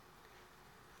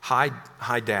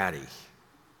 Hi, Daddy.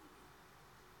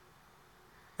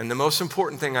 And the most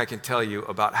important thing I can tell you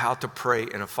about how to pray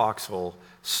in a foxhole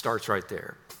starts right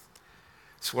there.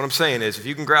 So what I'm saying is, if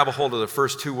you can grab a hold of the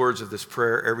first two words of this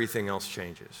prayer, everything else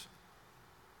changes.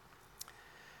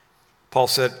 Paul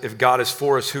said, if God is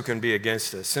for us, who can be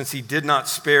against us? Since He did not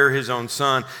spare His own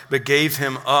Son, but gave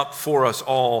Him up for us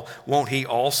all, won't He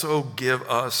also give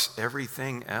us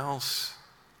everything else?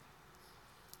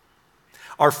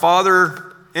 Our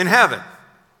Father in heaven.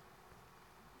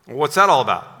 What's that all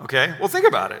about? Okay, well, think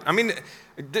about it. I mean,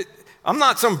 I'm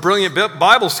not some brilliant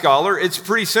Bible scholar. It's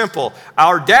pretty simple.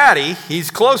 Our daddy,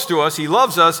 He's close to us, He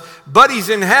loves us, but He's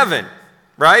in heaven,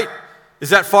 right? Is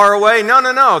that far away?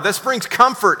 No. This brings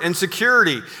comfort and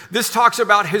security. This talks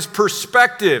about His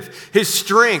perspective, His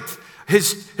strength,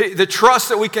 the trust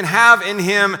that we can have in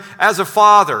Him as a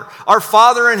Father. Our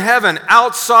Father in heaven,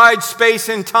 outside space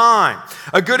and time.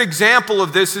 A good example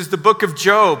of this is the book of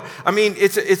Job. I mean,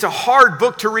 it's a hard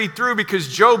book to read through because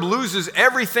Job loses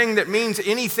everything that means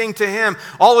anything to him.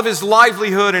 All of his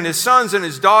livelihood, and his sons and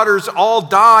his daughters all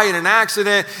die in an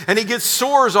accident, and he gets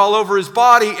sores all over his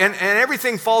body, and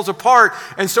everything falls apart.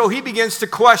 And so he begins to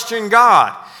question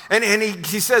God. And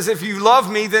he says, if you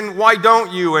love me, then why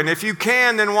don't you? And if you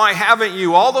can, then why haven't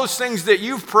you? All those things that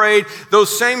you've prayed,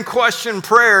 those same question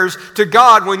prayers to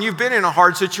God when you've been in a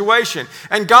hard situation.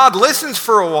 And God listens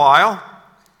for a while.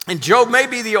 And Job may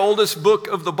be the oldest book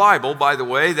of the Bible, by the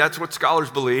way. That's what scholars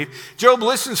believe. Job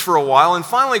listens for a while, and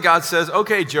finally God says,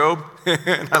 okay, Job,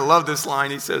 and I love this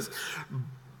line. He says,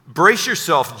 brace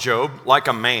yourself, Job, like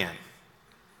a man.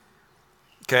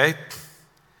 Okay?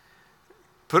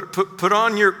 Put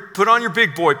on your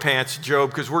big boy pants, Job,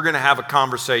 because we're going to have a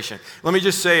conversation. Let me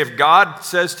just say, if God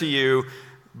says to you,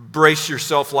 brace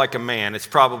yourself like a man, it's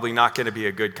probably not going to be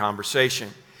a good conversation.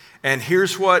 And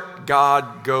here's what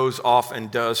God goes off and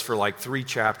does for like 3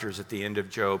 chapters at the end of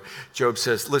Job. Job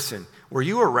says, listen, were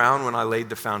you around when I laid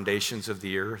the foundations of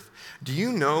the earth? Do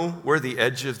you know where the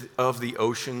edge of the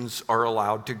oceans are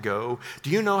allowed to go? Do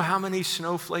you know how many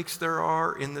snowflakes there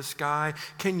are in the sky?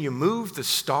 Can you move the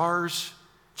stars,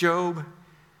 Job?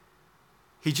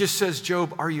 He just says,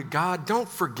 Job, are you God? Don't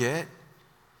forget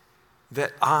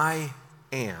that I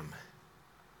am,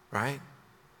 right?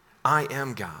 I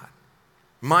am God.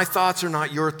 My thoughts are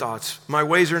not your thoughts. My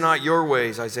ways are not your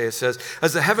ways, Isaiah says.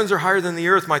 As the heavens are higher than the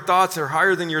earth, my thoughts are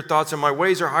higher than your thoughts, and my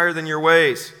ways are higher than your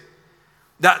ways.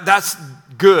 That's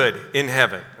good in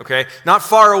heaven, okay? Not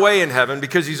far away in heaven,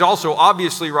 because He's also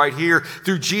obviously right here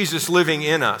through Jesus living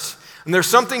in us. And there's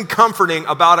something comforting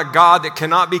about a God that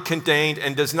cannot be contained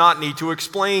and does not need to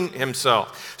explain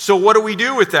Himself. So what do we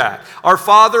do with that? Our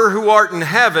Father who art in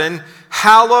heaven,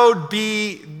 hallowed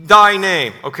be thy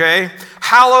name, okay?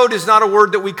 Hallowed is not a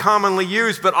word that we commonly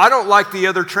use, but I don't like the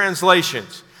other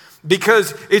translations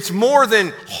because it's more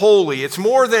than holy. It's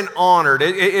more than honored.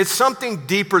 It's something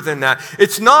deeper than that.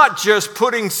 It's not just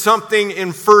putting something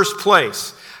in first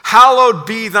place. Hallowed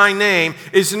be thy name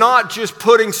is not just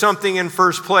putting something in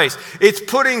first place. It's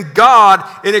putting God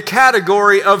in a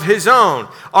category of his own.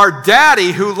 Our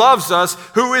daddy who loves us,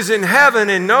 who is in heaven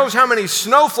and knows how many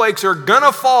snowflakes are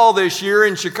gonna fall this year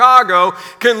in Chicago,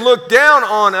 can look down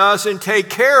on us and take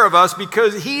care of us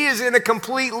because he is in a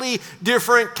completely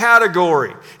different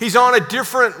category. He's on a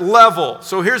different level.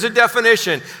 So here's a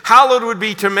definition. Hallowed would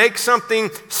be to make something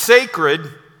sacred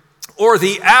or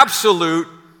the absolute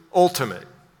ultimate.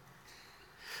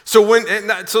 So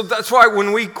that's why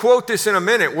when we quote this in a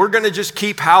minute, we're going to just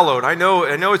keep hallowed. I know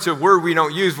it's a word we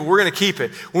don't use, but we're going to keep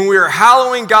it. When we are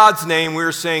hallowing God's name, we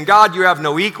are saying, God, you have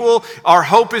no equal. Our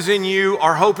hope is in you.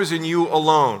 Our hope is in you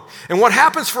alone. And what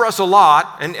happens for us a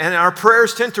lot, and our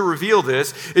prayers tend to reveal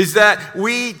this, is that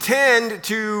we tend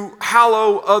to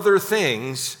hallow other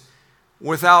things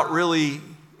without really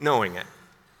knowing it.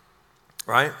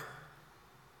 Right?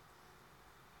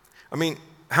 I mean,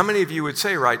 how many of you would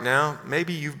say right now,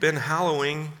 maybe you've been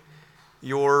hallowing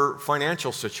your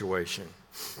financial situation?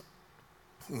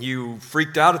 You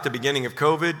freaked out at the beginning of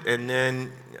COVID, and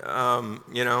then,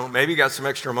 maybe you got some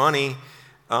extra money,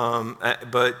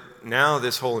 but now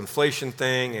this whole inflation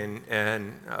thing,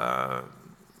 and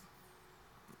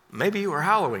maybe you were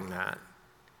hallowing that.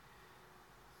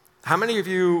 How many of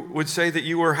you would say that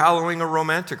you were hallowing a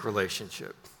romantic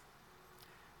relationship?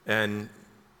 And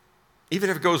even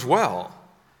if it goes well,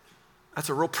 that's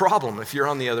a real problem if you're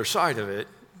on the other side of it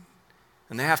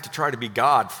and they have to try to be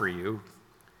God for you.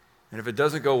 And if it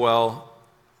doesn't go well,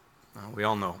 we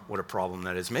all know what a problem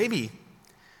that is. Maybe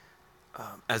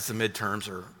as the midterms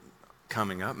are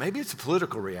coming up, maybe it's a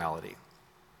political reality.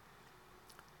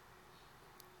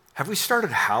 Have we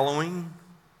started hallowing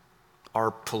our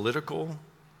political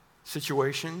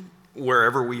situation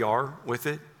wherever we are with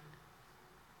it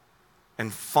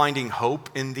and finding hope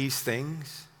in these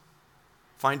things?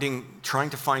 Trying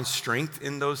to find strength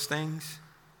in those things.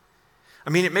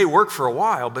 I mean, it may work for a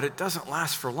while, but it doesn't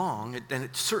last for long, and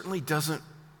it certainly doesn't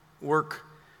work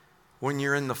when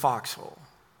you're in the foxhole.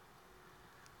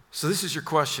 So this is your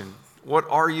question. What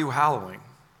are you hallowing,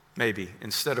 maybe,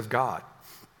 instead of God?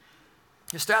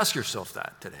 Just ask yourself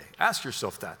that today. Ask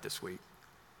yourself that this week.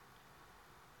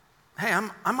 Hey,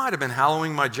 I might have been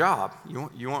hallowing my job.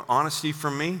 You want honesty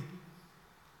from me?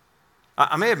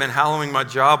 I may have been hallowing my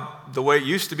job the way it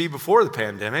used to be before the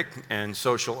pandemic and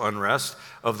social unrest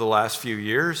of the last few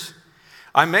years.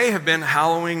 I may have been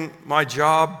hallowing my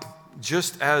job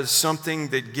just as something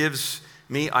that gives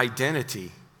me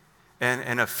identity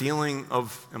and a feeling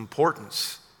of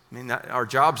importance. I mean, our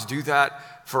jobs do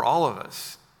that for all of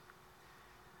us.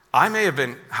 I may have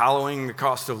been hallowing the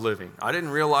cost of living. I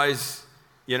didn't realize,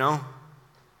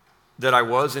 that I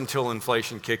was until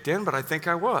inflation kicked in, but I think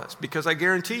I was. Because I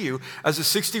guarantee you, as a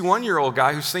 61-year-old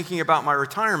guy who's thinking about my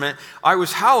retirement, I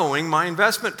was hallowing my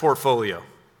investment portfolio.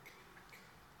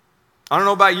 I don't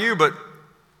know about you, but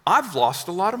I've lost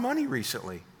a lot of money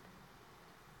recently.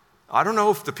 I don't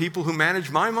know if the people who manage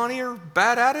my money are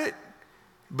bad at it,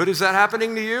 but is that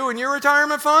happening to you in your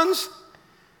retirement funds?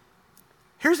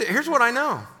 Here's what I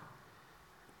know.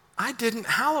 I didn't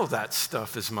hallow that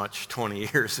stuff as much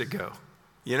 20 years ago.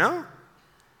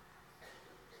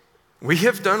 We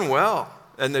have done well,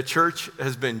 and the church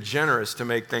has been generous to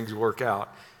make things work out.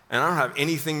 And I don't have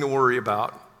anything to worry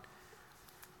about,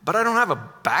 but I don't have a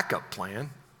backup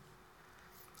plan.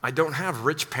 I don't have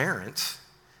rich parents.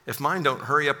 If mine don't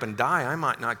hurry up and die, I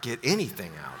might not get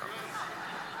anything out of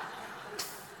it.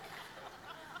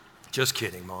 Just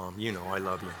kidding, Mom. I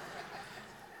love you.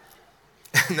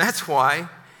 And that's why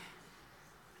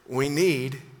we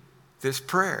need this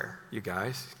prayer, you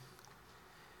guys.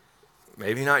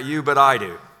 Maybe not you, but I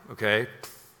do, okay?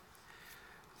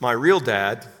 My real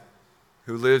dad,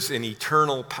 who lives in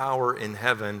eternal power in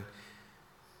heaven,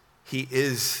 he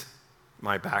is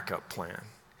my backup plan.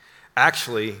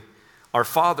 Actually, our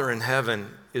Father in heaven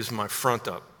is my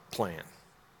front-up plan.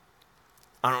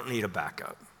 I don't need a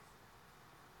backup.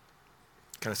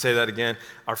 Can I say that again?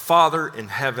 Our Father in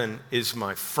heaven is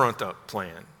my front-up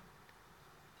plan.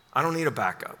 I don't need a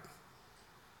backup.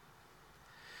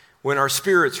 When our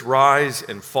spirits rise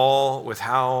and fall with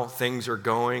how things are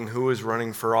going, who is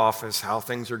running for office, how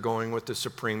things are going with the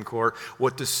Supreme Court,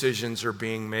 what decisions are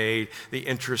being made, the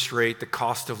interest rate, the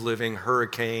cost of living,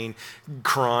 hurricane,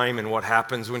 crime, and what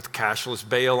happens with cashless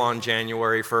bail on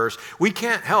January 1st, we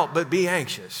can't help but be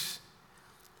anxious.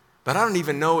 But I don't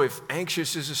even know if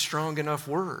anxious is a strong enough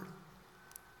word.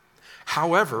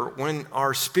 However, when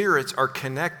our spirits are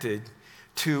connected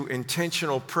to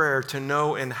intentional prayer to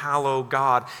know and hallow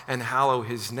God and hallow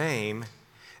his name,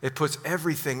 it puts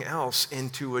everything else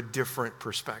into a different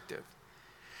perspective.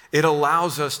 It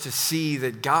allows us to see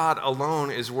that God alone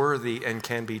is worthy and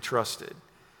can be trusted,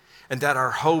 and that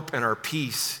our hope and our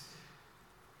peace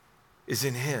is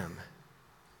in Him.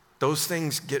 Those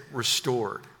things get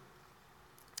restored.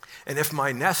 And if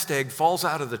my nest egg falls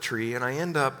out of the tree and I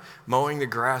end up mowing the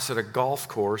grass at a golf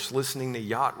course, listening to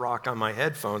yacht rock on my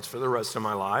headphones for the rest of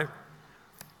my life,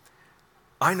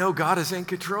 I know God is in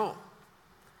control.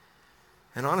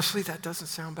 And honestly, that doesn't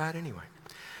sound bad anyway.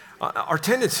 Our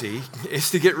tendency is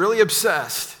to get really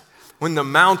obsessed when the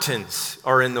mountains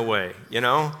are in the way, you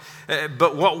know?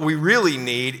 But what we really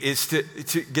need is to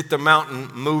get the mountain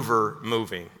mover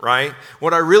moving, right?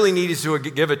 What I really need is to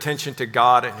give attention to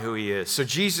God and who He is. So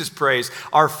Jesus prays,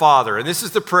 our Father, and this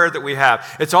is the prayer that we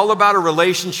have. It's all about a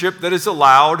relationship that is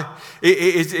allowed.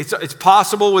 It's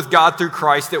possible with God through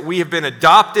Christ that we have been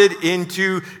adopted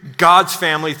into God's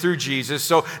family through Jesus.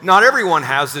 So not everyone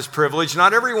has this privilege.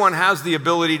 Not everyone has the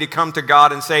ability to come to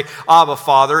God and say, Abba,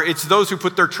 Father. It's those who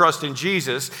put their trust in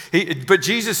Jesus. But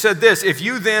Jesus said this, if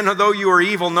you then, though you are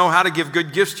evil, know how to give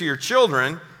good gifts to your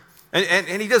children,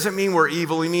 and He doesn't mean we're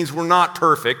evil, He means we're not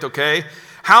perfect, okay?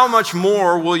 How much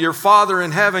more will your Father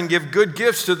in heaven give good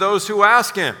gifts to those who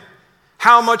ask Him?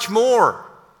 How much more?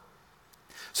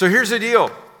 So here's the deal.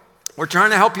 We're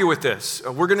trying to help you with this.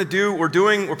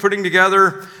 We're putting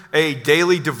together a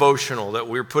daily devotional that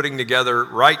we're putting together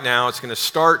right now. It's going to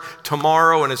start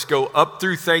tomorrow and it's go up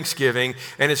through Thanksgiving,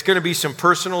 and it's going to be some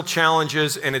personal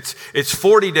challenges, and it's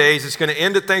 40 days. It's going to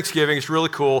end at Thanksgiving. It's really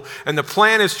cool. And the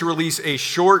plan is to release a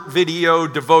short video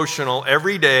devotional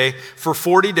every day for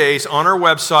 40 days on our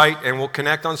website, and we'll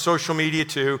connect on social media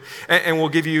too, and we'll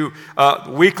give you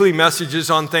weekly messages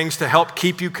on things to help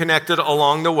keep you connected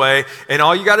along the way. And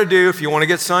all you got to do, if you want to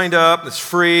get signed up, it's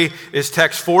free, is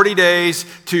text 40 days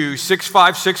to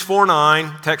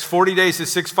 65649. Text 40 days to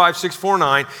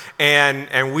 65649,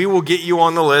 and we will get you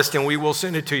on the list and we will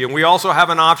send it to you. And we also have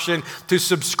an option to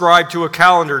subscribe to a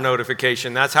calendar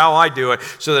notification. That's how I do it,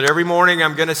 so that every morning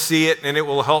I'm going to see it, and it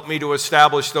will help me to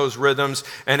establish those rhythms,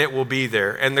 and it will be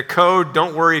there. And the code,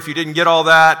 don't worry if you didn't get all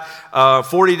that,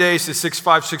 40 days to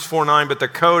 65649, but the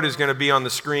code is going to be on the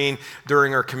screen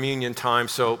during our communion time.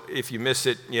 So if you miss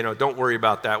it, don't worry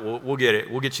about that. We'll get it.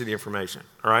 We'll get you the information,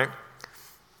 all right?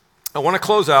 I want to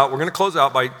close out. We're going to close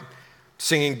out by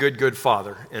singing Good, Good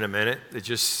Father in a minute. It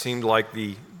just seemed like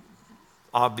the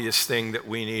obvious thing that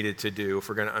we needed to do if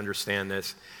we're going to understand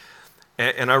this.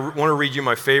 And I want to read you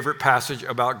my favorite passage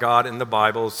about God in the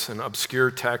Bible. It's an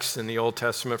obscure text in the Old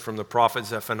Testament from the prophet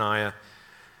Zephaniah.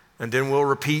 And then we'll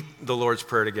repeat the Lord's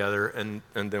Prayer together, and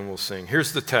then we'll sing.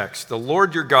 Here's the text. The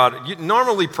Lord your God,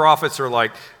 normally prophets are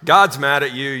like, God's mad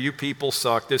at you, you people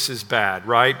suck, this is bad,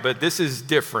 right? But this is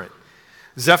different.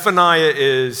 Zephaniah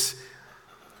is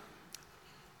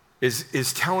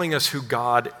telling us who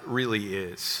God really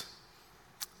is.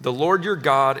 The Lord your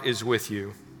God is with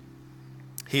you.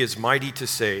 He is mighty to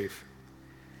save.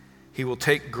 He will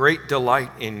take great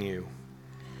delight in you.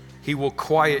 He will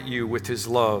quiet you with His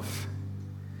love.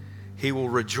 He will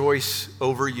rejoice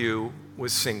over you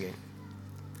with singing.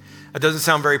 That doesn't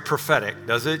sound very prophetic,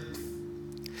 does it?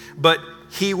 But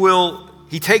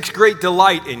He takes great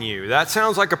delight in you. That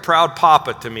sounds like a proud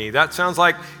papa to me. That sounds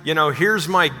like, here's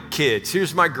my kids,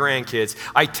 here's my grandkids.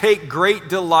 I take great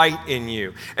delight in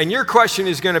you. And your question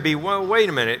is going to be, well, wait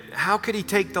a minute. How could He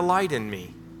take delight in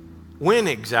me? When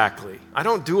exactly? I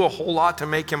don't do a whole lot to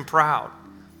make Him proud.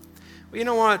 Well, you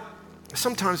know what?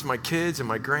 Sometimes my kids and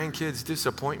my grandkids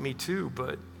disappoint me too,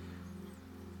 but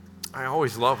I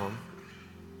always love them.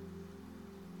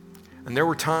 And there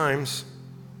were times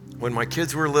when my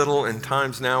kids were little and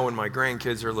times now when my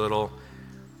grandkids are little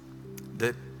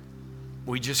that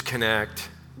we just connect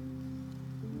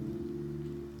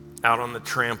out on the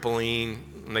trampoline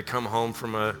when they come home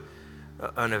from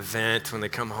an event, when they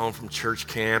come home from church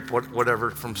camp,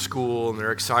 whatever, from school, and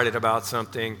they're excited about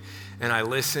something, and I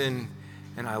listen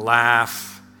and I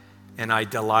laugh and I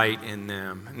delight in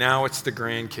them. Now it's the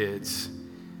grandkids,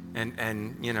 and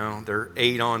they're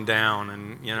 8 on down,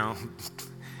 and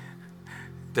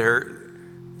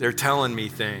they're telling me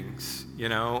things,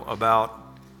 about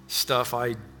stuff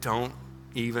I don't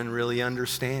even really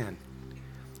understand,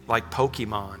 like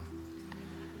Pokemon.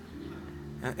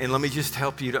 And let me just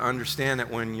help you to understand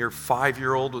that when your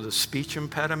 5-year-old with a speech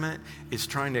impediment is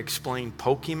trying to explain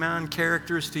Pokemon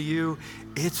characters to you,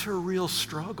 it's a real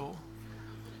struggle.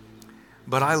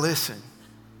 But I listen,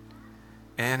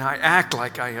 and I act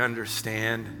like I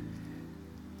understand,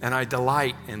 and I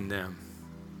delight in them.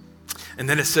 And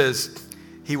then it says,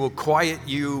 He will quiet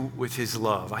you with His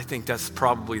love. I think that's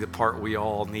probably the part we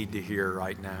all need to hear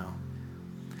right now.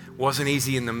 It wasn't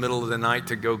easy in the middle of the night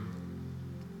to go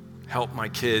help my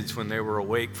kids when they were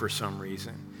awake for some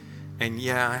reason. And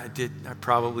yeah, I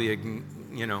probably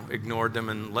ignored them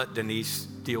and let Denise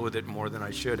deal with it more than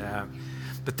I should have.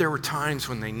 But there were times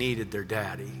when they needed their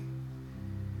daddy.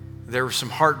 There were some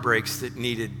heartbreaks that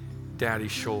needed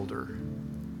daddy's shoulder.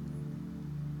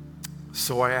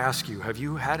 So I ask you, have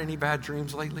you had any bad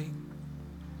dreams lately?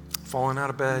 Fallen out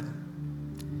of bed?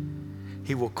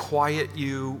 He will quiet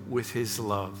you with his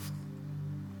love.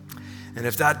 And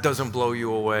if that doesn't blow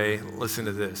you away, listen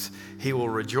to this. He will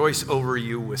rejoice over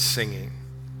you with singing.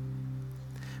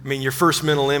 I mean, your first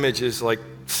mental image is like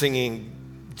singing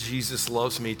Jesus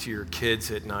loves me to your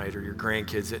kids at night or your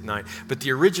grandkids at night. But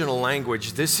the original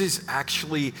language, this is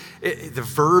actually, the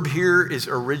verb here is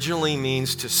originally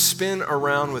means to spin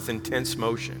around with intense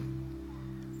motion.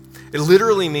 It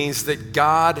literally means that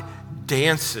God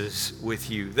dances with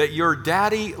you, that your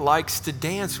daddy likes to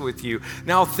dance with you.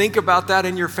 Now think about that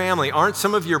in your family. Aren't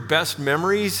some of your best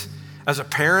memories as a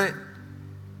parent,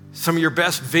 some of your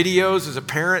best videos as a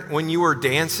parent when you were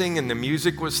dancing and the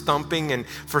music was thumping and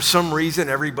for some reason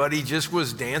everybody just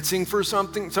was dancing for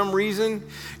some reason?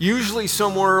 Usually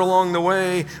somewhere along the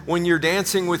way when you're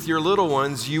dancing with your little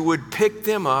ones, you would pick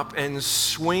them up and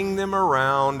swing them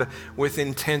around with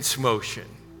intense motion,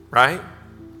 right?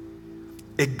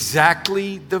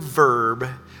 Exactly the verb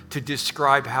to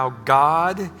describe how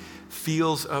God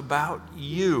feels about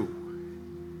you.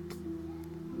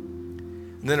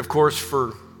 And then, of course,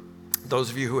 for those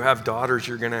of you who have daughters,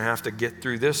 you're going to have to get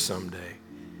through this someday.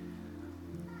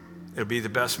 It'll be the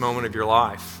best moment of your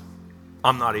life.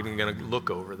 I'm not even going to look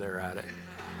over there at it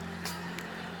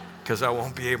because I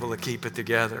won't be able to keep it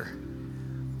together.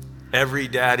 Every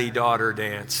daddy-daughter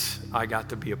dance I got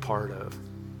to be a part of.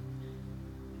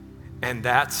 And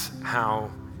that's how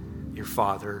your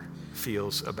Father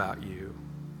feels about you.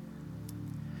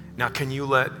 Now, can you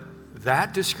let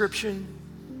that description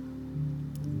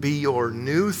be your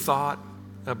new thought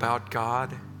about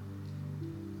God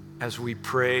as we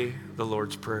pray the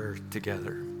Lord's Prayer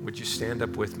together? Would you stand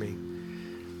up with me?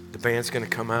 The band's going to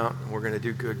come out, and we're going to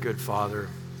do Good, Good Father.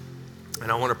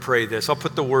 And I want to pray this. I'll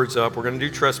put the words up. We're going to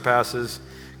do trespasses.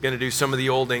 Going to do some of the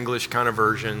Old English kind of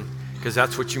version because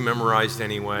that's what you memorized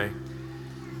anyway.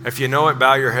 If you know it,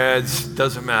 bow your heads.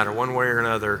 Doesn't matter, one way or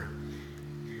another.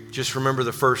 Just remember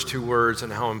the first two words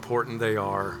and how important they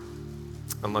are.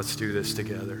 And let's do this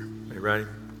together. Are you ready?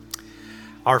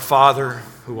 Our Father,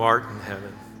 who art in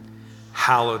heaven,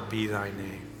 hallowed be thy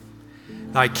name.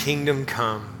 Thy kingdom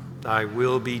come, thy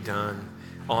will be done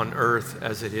on earth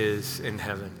as it is in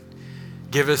heaven.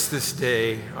 Give us this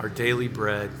day our daily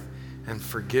bread, and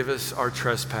forgive us our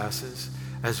trespasses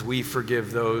as we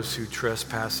forgive those who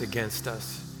trespass against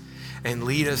us. And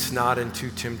lead us not into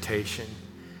temptation,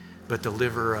 but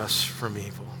deliver us from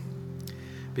evil.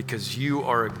 Because you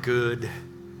are a good,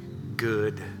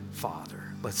 good Father.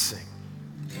 Let's sing.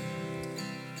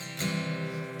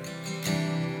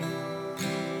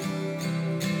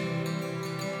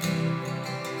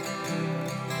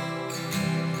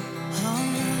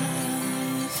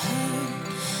 I've heard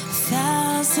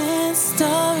 1,000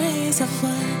 stories of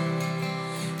what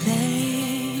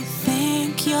they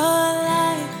think you're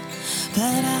like,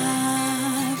 but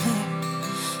I've heard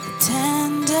the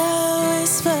tender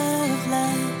whisper of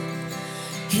love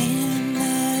in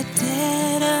the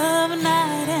dead of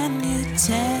night, and you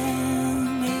tell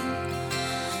me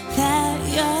that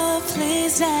you're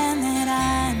pleased and that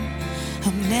I'm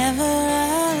never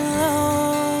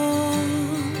alone.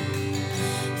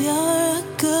 You're a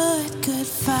good, good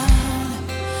Father.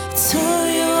 It's who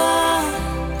you are.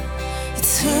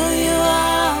 It's who you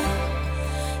are.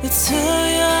 It's who you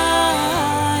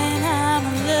are, and I'm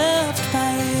loved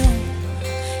by you.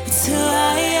 It's who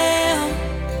I am.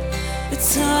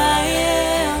 It's who I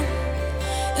am.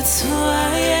 It's who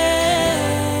I am.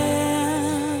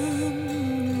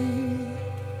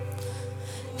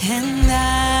 And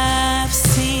I've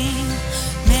seen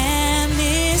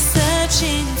many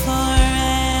searching for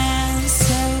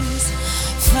answers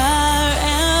far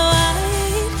and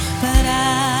wide, but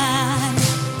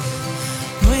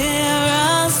we're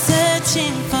all searching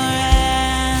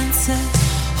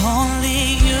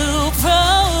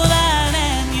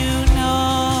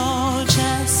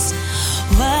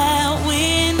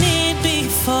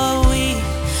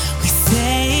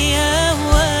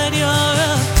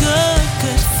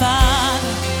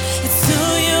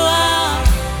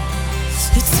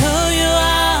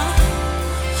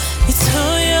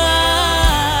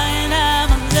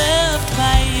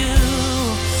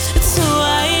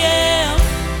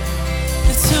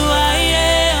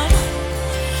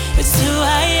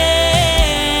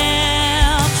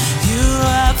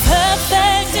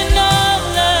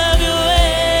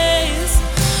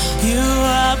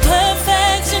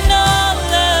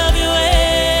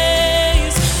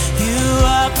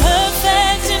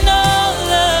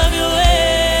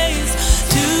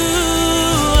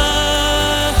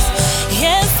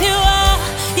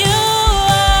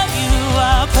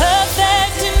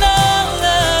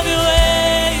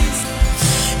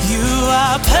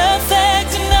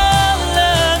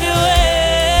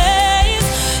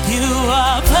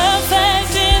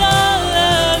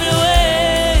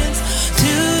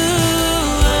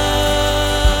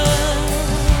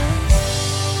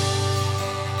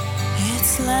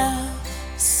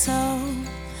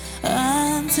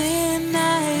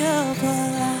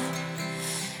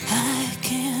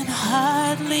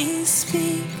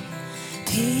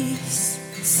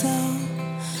so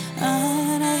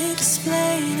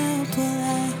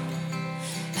unexplainable.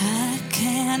 I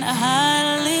can't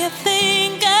hardly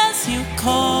think as you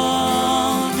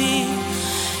call me,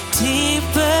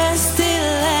 deeper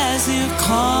still as you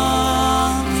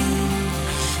call me,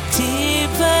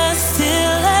 deeper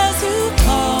still as you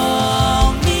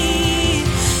call me,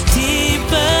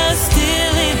 deeper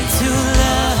still into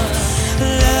love,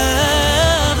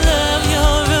 love, love.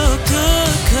 You're a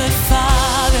good, good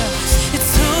Father.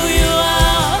 It's who you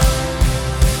are.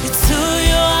 It's who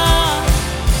you are.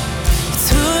 It's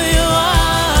who you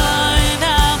are, and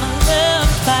I'm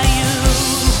loved by you.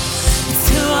 It's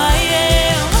who I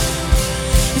am.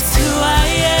 It's who I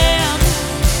am.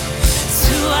 It's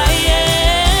who I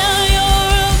am.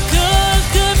 You're a good,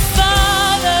 good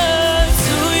Father. It's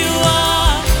who you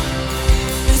are.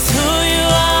 It's who you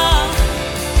are.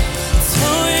 It's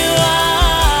who you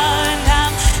are, and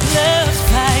I'm loved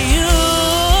by you.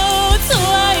 It's who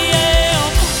I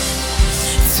am.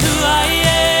 It's who I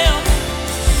am.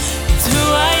 It's who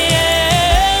I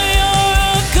am. You're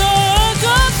a good,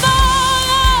 good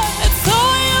Father. It's who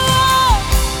you are.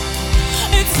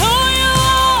 It's who you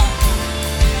are.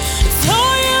 It's who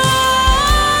you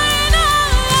are, and I'm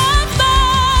loved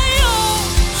by you.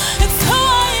 It's who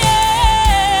I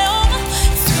am.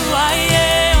 It's who I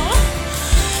am.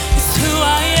 It's who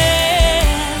I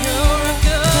am. You're a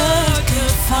good,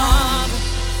 good Father.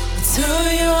 It's who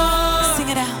you are. Sing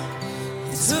it out.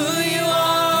 It's who you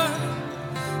are.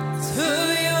 It's who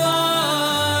you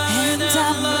are, and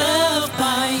I'm loved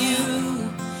by you.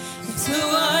 It's who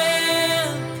I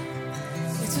am.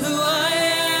 It's who I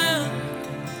am.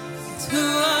 It's who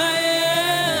I am.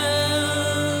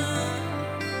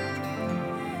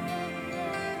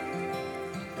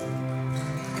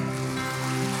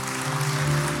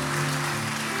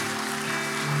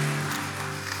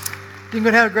 You can go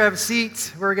ahead and grab a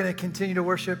seat. We're going to continue to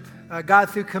worship God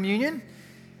through communion.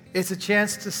 It's a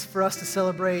chance for us to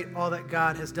celebrate all that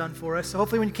God has done for us. So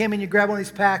hopefully when you came in, you grab one of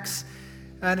these packs.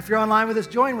 And if you're online with us,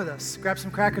 join with us. Grab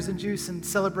some crackers and juice and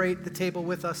celebrate the table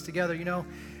with us together. You know,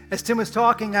 as Tim was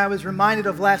talking, I was reminded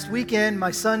of last weekend.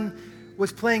 My son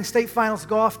was playing state finals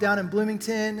golf down in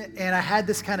Bloomington, and I had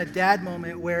this kind of dad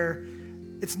moment where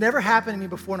it's never happened to me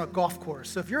before on a golf course.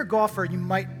 So if you're a golfer, you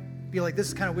might be like, this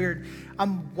is kind of weird.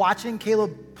 I'm watching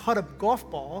Caleb putt a golf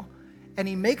ball, and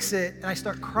he makes it, and I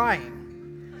start crying.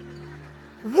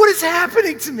 What is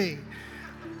happening to me?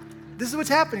 This is what's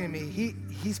happening to me.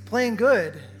 He's playing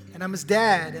good, and I'm his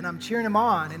dad, and I'm cheering him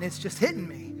on, and it's just hitting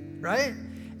me, right?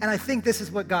 And I think this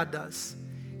is what God does.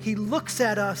 He looks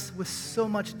at us with so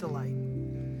much delight.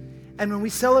 And when we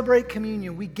celebrate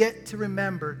communion, we get to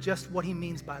remember just what he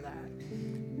means by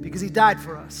that. Because he died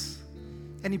for us,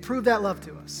 and he proved that love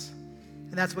to us.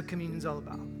 And that's what communion's all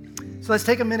about. So let's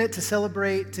take a minute to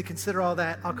celebrate, to consider all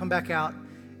that. I'll come back out,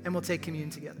 and we'll take communion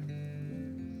together.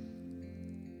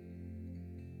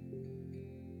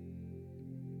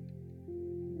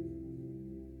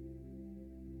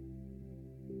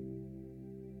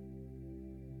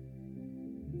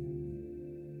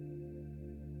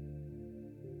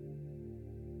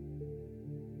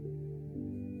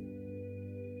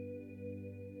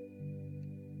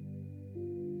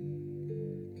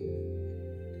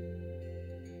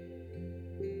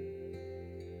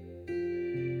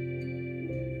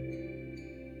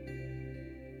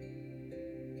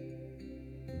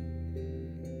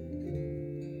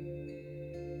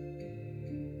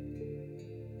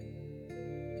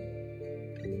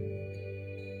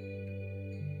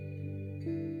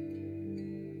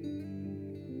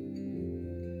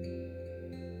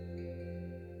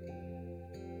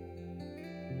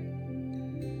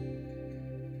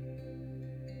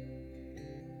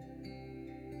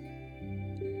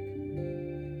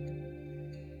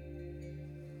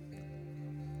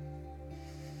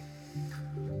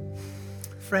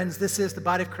 Friends, this is the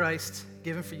body of Christ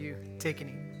given for you. Take and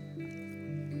eat.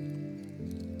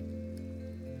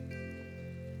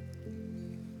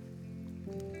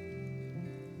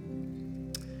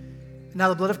 Now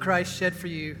the blood of Christ shed for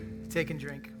you. Take and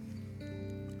drink.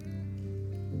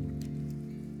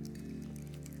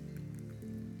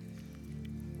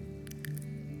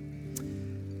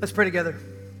 Let's pray together.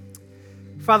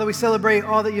 Father, we celebrate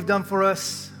all that you've done for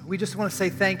us. We just want to say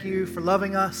thank you for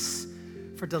loving us,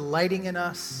 for delighting in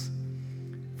us,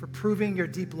 for proving your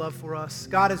deep love for us.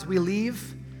 God, as we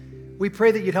leave, we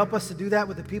pray that you'd help us to do that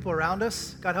with the people around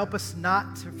us. God, help us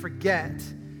not to forget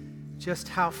just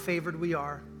how favored we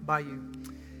are by you.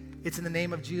 It's in the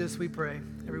name of Jesus we pray.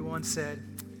 Everyone said,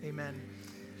 amen.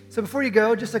 So before you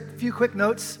go, just a few quick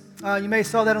notes. You may have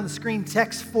saw that on the screen,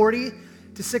 text 40.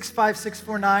 to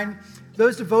 65649.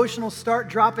 Those devotionals start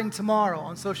dropping tomorrow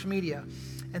on social media.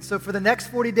 And so for the next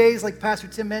 40 days, like Pastor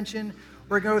Tim mentioned,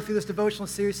 we're going to go through this devotional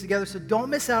series together. So don't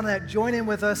miss out on that. Join in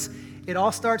with us. It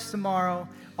all starts tomorrow,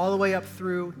 all the way up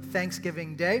through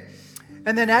Thanksgiving Day.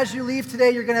 And then as you leave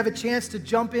today, you're going to have a chance to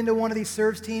jump into one of these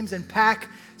serves teams and pack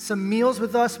some meals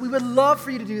with us. We would love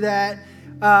for you to do that.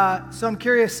 So I'm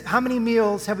curious, how many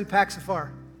meals have we packed so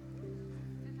far?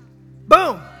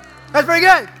 Boom! That's pretty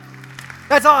good.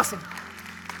 That's awesome.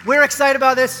 We're excited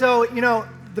about this. So,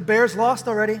 the Bears lost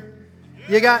already.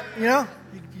 You got,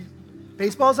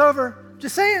 baseball's over.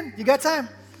 Just saying, you got time.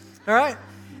 All right?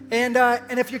 And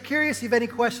if you're curious, you have any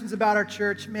questions about our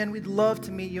church, man, we'd love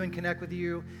to meet you and connect with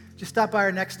you. Just stop by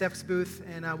our Next Steps booth,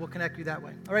 and we'll connect you that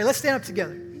way. All right, let's stand up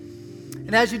together.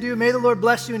 And as you do, may the Lord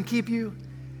bless you and keep you.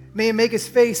 May He make His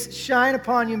face shine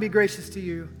upon you and be gracious to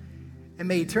you. And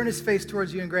may He turn His face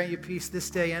towards you and grant you peace this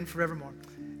day and forevermore.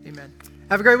 Amen.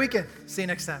 Have a great weekend. See you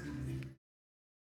next time.